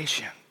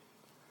salvation.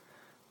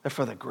 They're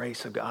for the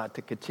grace of God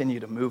to continue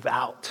to move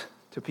out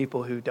to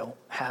people who don't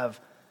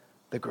have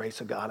the grace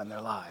of God in their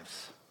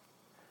lives.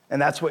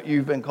 And that's what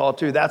you've been called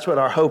to. That's what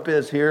our hope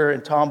is here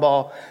in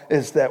Tomball,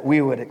 is that we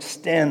would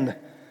extend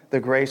the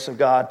grace of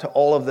God to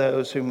all of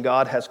those whom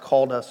God has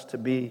called us to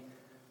be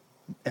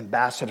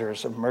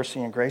ambassadors of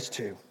mercy and grace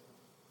to.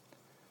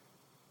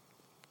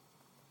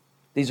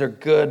 These are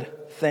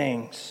good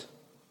things.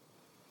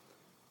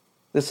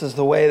 This is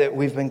the way that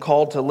we've been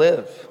called to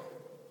live.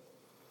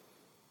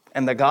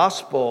 And the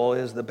gospel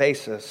is the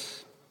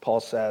basis, Paul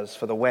says,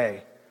 for the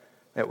way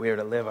that we are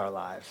to live our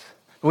lives.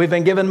 We've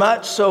been given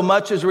much, so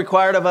much is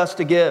required of us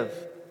to give.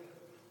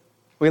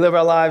 We live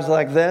our lives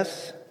like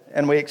this,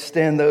 and we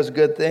extend those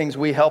good things.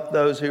 We help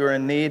those who are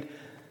in need.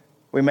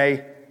 We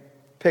may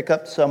pick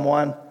up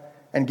someone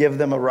and give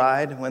them a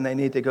ride when they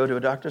need to go to a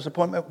doctor's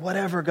appointment.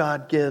 Whatever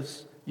God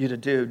gives you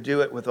to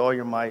do it with all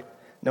your might,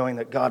 knowing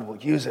that God will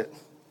use it.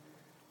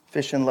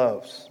 Fish and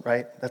loaves,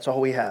 right? That's all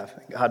we have.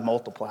 God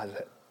multiplies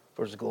it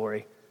for His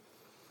glory.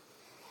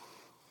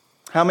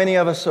 How many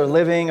of us are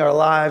living our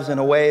lives in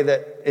a way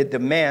that it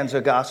demands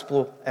a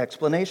gospel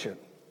explanation?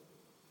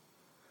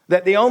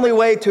 That the only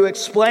way to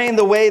explain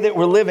the way that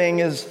we're living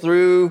is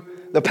through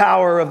the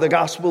power of the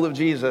gospel of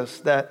Jesus.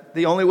 That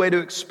the only way to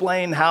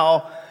explain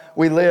how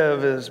we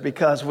live is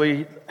because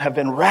we have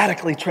been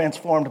radically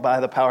transformed by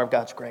the power of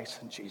God's grace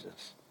in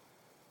Jesus.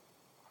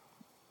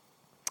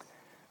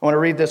 I want to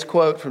read this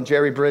quote from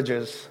Jerry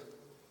Bridges.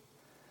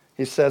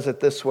 He says it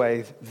this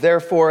way: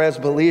 "Therefore, as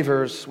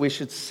believers, we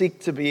should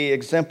seek to be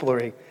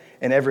exemplary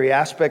in every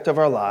aspect of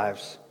our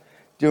lives,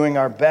 doing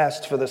our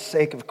best for the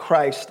sake of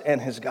Christ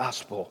and His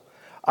gospel.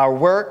 Our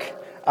work,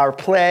 our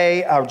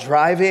play, our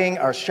driving,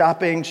 our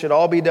shopping should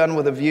all be done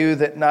with a view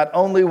that not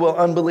only will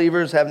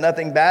unbelievers have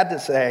nothing bad to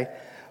say,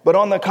 but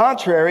on the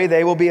contrary,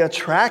 they will be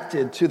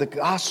attracted to the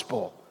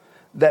gospel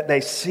that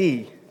they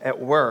see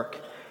at work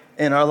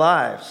in our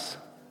lives."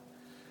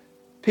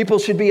 People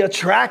should be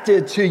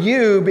attracted to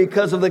you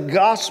because of the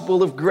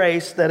gospel of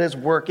grace that is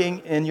working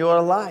in your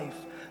life.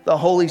 The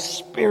Holy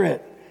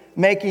Spirit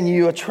making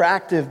you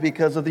attractive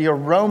because of the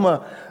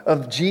aroma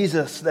of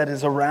Jesus that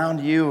is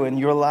around you in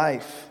your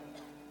life.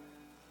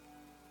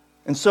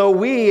 And so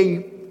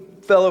we,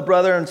 fellow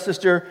brother and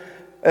sister,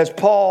 as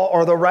Paul,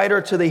 or the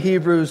writer to the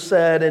Hebrews,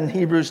 said in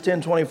Hebrews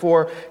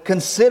 10:24,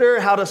 consider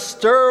how to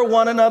stir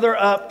one another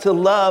up to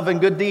love and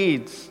good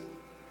deeds.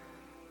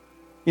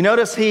 You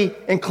notice he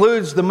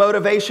includes the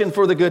motivation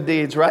for the good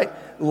deeds, right?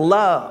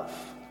 Love.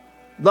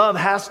 Love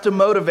has to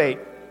motivate.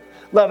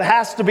 Love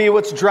has to be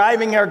what's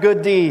driving our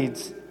good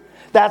deeds.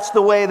 That's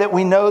the way that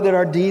we know that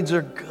our deeds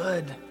are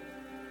good,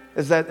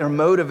 is that they're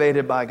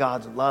motivated by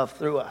God's love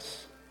through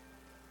us.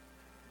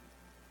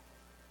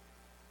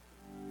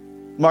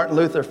 Martin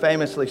Luther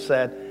famously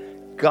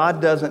said, God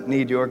doesn't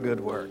need your good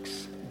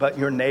works, but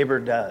your neighbor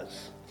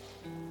does.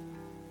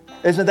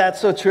 Isn't that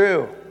so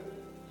true?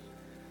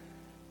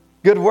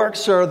 Good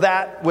works are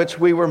that which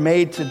we were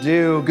made to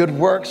do. Good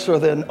works are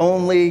the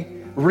only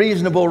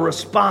reasonable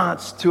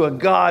response to a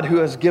God who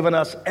has given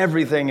us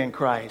everything in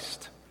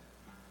Christ.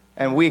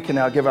 And we can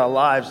now give our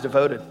lives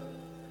devoted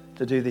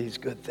to do these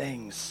good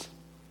things.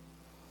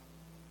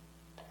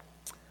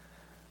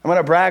 I'm going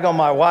to brag on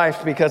my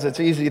wife because it's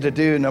easy to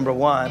do, number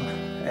one.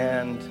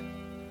 And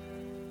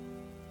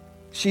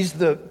she's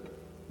the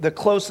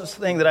closest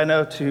thing that I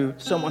know to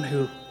someone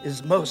who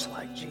is most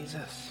like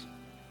Jesus.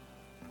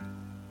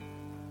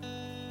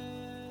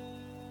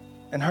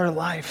 And her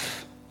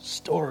life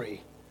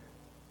story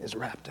is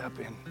wrapped up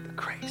in the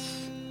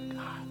grace of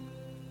God.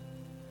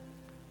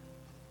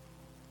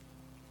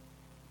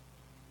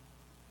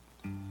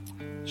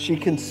 She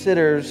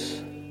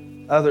considers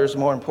others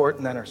more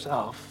important than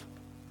herself.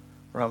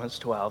 Romans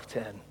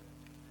 12:10.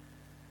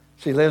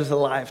 She lives a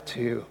life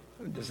to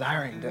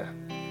desiring to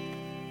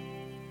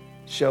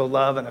show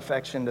love and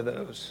affection to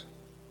those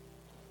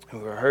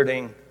who are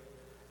hurting,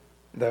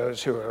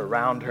 those who are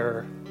around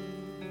her.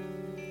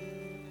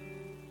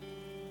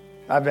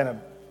 I've been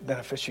a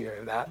beneficiary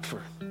of that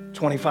for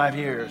 25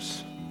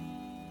 years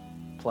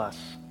plus.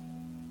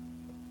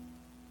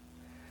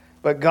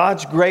 But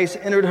God's grace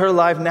entered her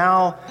life.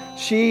 Now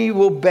she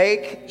will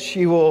bake,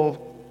 she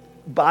will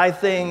buy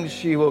things,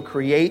 she will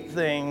create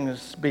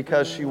things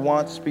because she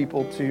wants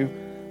people to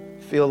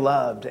feel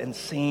loved and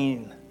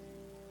seen.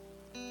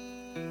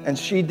 And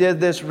she did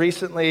this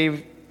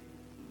recently,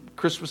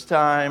 Christmas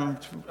time,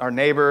 our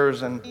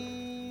neighbors, and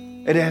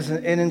it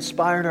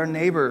inspired our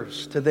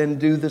neighbors to then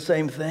do the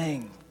same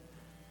thing.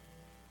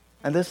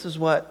 And this is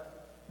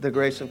what the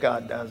grace of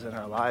God does in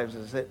our lives,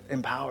 is it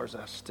empowers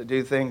us to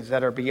do things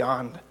that are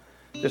beyond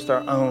just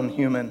our own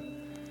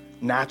human,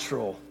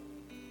 natural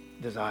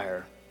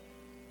desire.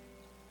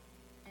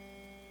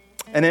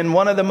 And in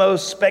one of the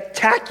most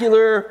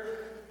spectacular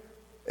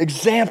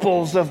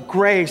examples of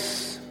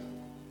grace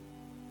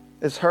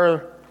is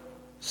her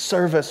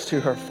service to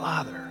her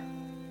Father.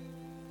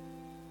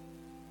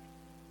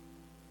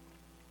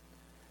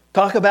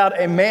 Talk about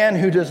a man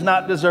who does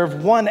not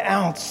deserve 1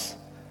 ounce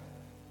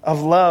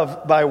of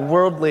love by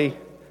worldly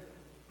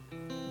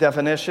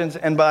definitions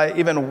and by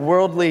even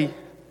worldly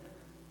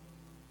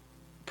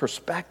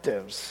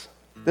perspectives.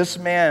 This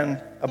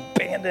man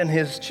abandoned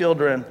his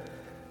children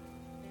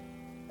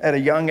at a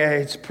young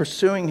age,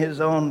 pursuing his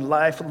own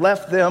life,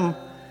 left them,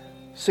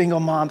 single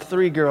mom,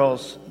 3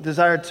 girls,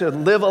 desired to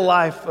live a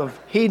life of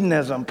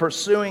hedonism,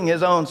 pursuing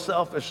his own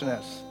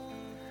selfishness.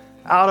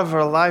 Out of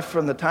her life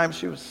from the time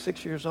she was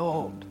 6 years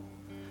old.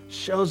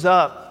 shows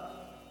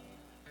up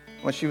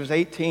when she was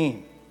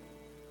 18.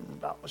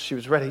 She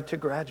was ready to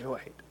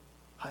graduate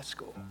high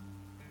school.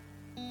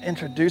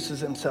 Introduces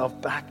himself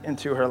back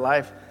into her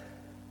life.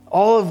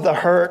 All of the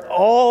hurt,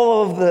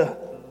 all of the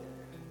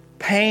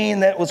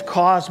pain that was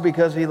caused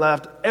because he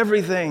left,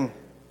 everything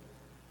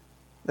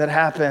that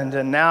happened,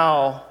 and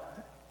now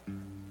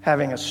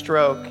having a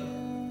stroke,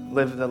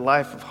 lived a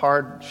life of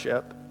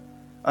hardship,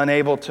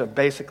 unable to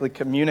basically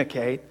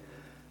communicate.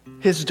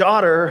 His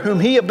daughter, whom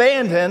he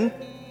abandoned,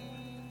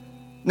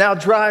 now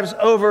drives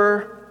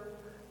over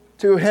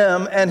to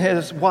him and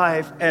his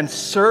wife and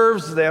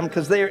serves them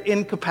because they are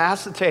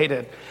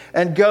incapacitated,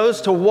 and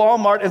goes to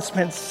Walmart and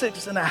spends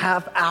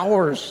 6.5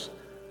 hours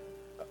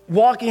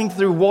walking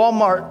through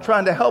Walmart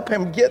trying to help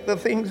him get the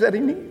things that he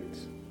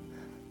needs.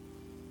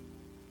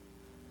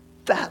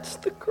 That's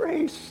the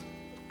grace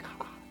of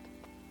God.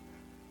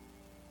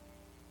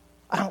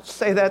 I don't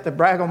say that to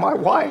brag on my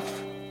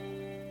wife.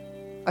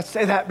 I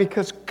say that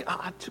because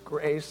God's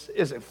grace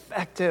is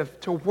effective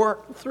to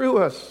work through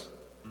us.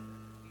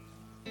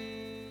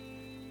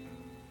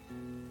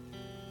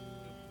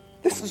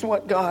 This is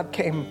what God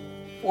came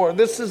for.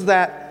 This is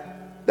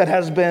that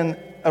has been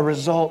a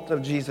result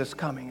of Jesus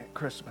coming at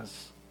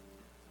Christmas,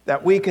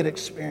 that we could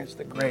experience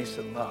the grace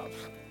and love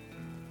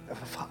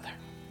of a Father.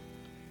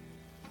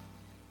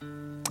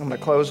 I'm going to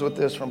close with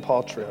this from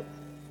Paul Tripp.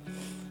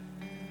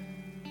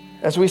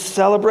 As we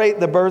celebrate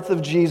the birth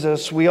of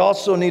Jesus, we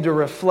also need to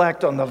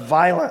reflect on the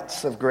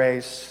violence of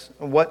grace.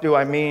 And what do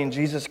I mean?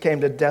 Jesus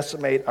came to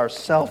decimate our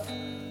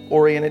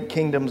self-oriented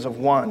kingdoms of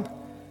one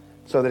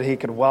so that he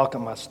could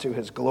welcome us to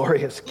his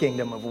glorious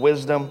kingdom of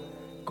wisdom,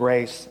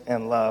 grace,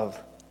 and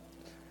love.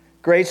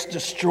 Grace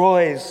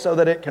destroys so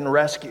that it can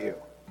rescue.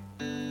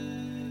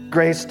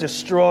 Grace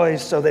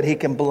destroys so that he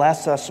can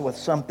bless us with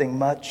something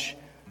much,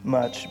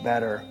 much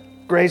better.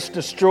 Grace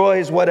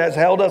destroys what has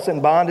held us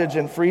in bondage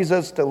and frees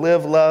us to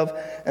live, love,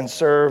 and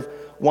serve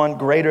one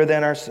greater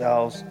than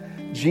ourselves.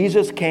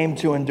 Jesus came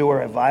to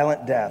endure a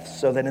violent death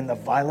so that in the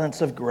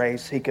violence of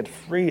grace, he could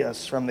free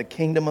us from the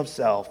kingdom of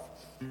self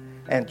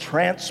and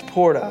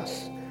transport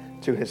us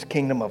to his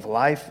kingdom of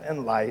life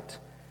and light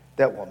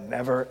that will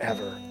never,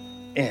 ever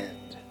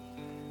end.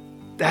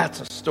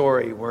 That's a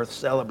story worth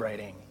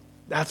celebrating.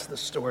 That's the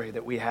story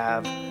that we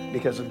have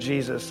because of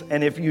Jesus.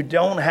 And if you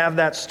don't have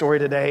that story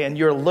today and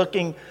you're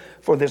looking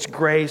for this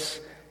grace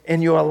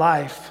in your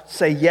life,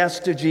 say yes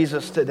to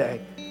Jesus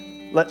today.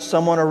 Let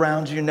someone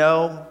around you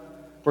know.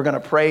 We're going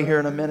to pray here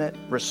in a minute.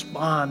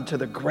 Respond to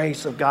the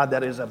grace of God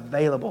that is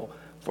available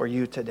for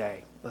you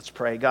today. Let's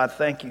pray. God,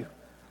 thank you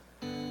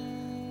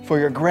for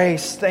your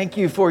grace. Thank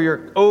you for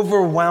your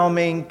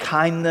overwhelming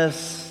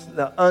kindness,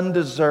 the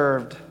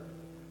undeserved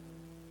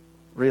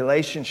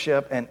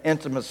relationship and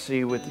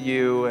intimacy with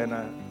you, and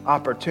an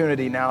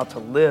opportunity now to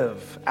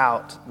live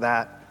out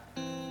that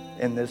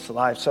in this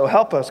life. So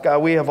help us, God.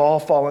 We have all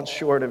fallen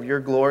short of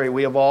your glory.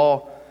 We have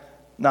all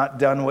not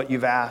done what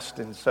you've asked,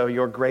 and so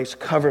your grace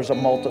covers a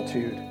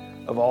multitude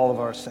of all of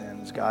our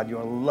sins, God.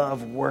 Your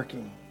love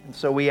working. And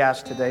so we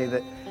ask today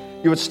that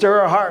you would stir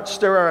our hearts,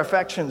 stir our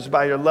affections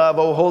by your love.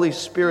 Oh, Holy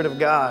Spirit of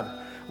God,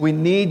 we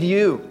need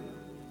you.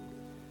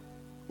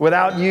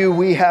 Without you,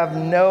 we have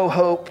no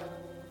hope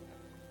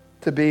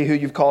to be who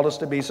you've called us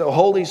to be. So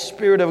Holy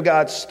Spirit of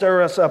God,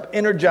 stir us up,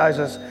 energize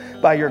us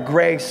by your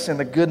grace and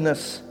the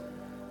goodness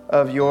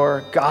of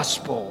your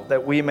gospel,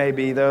 that we may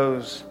be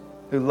those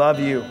who love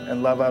you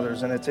and love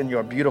others. And it's in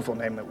your beautiful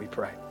name that we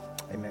pray.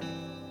 Amen.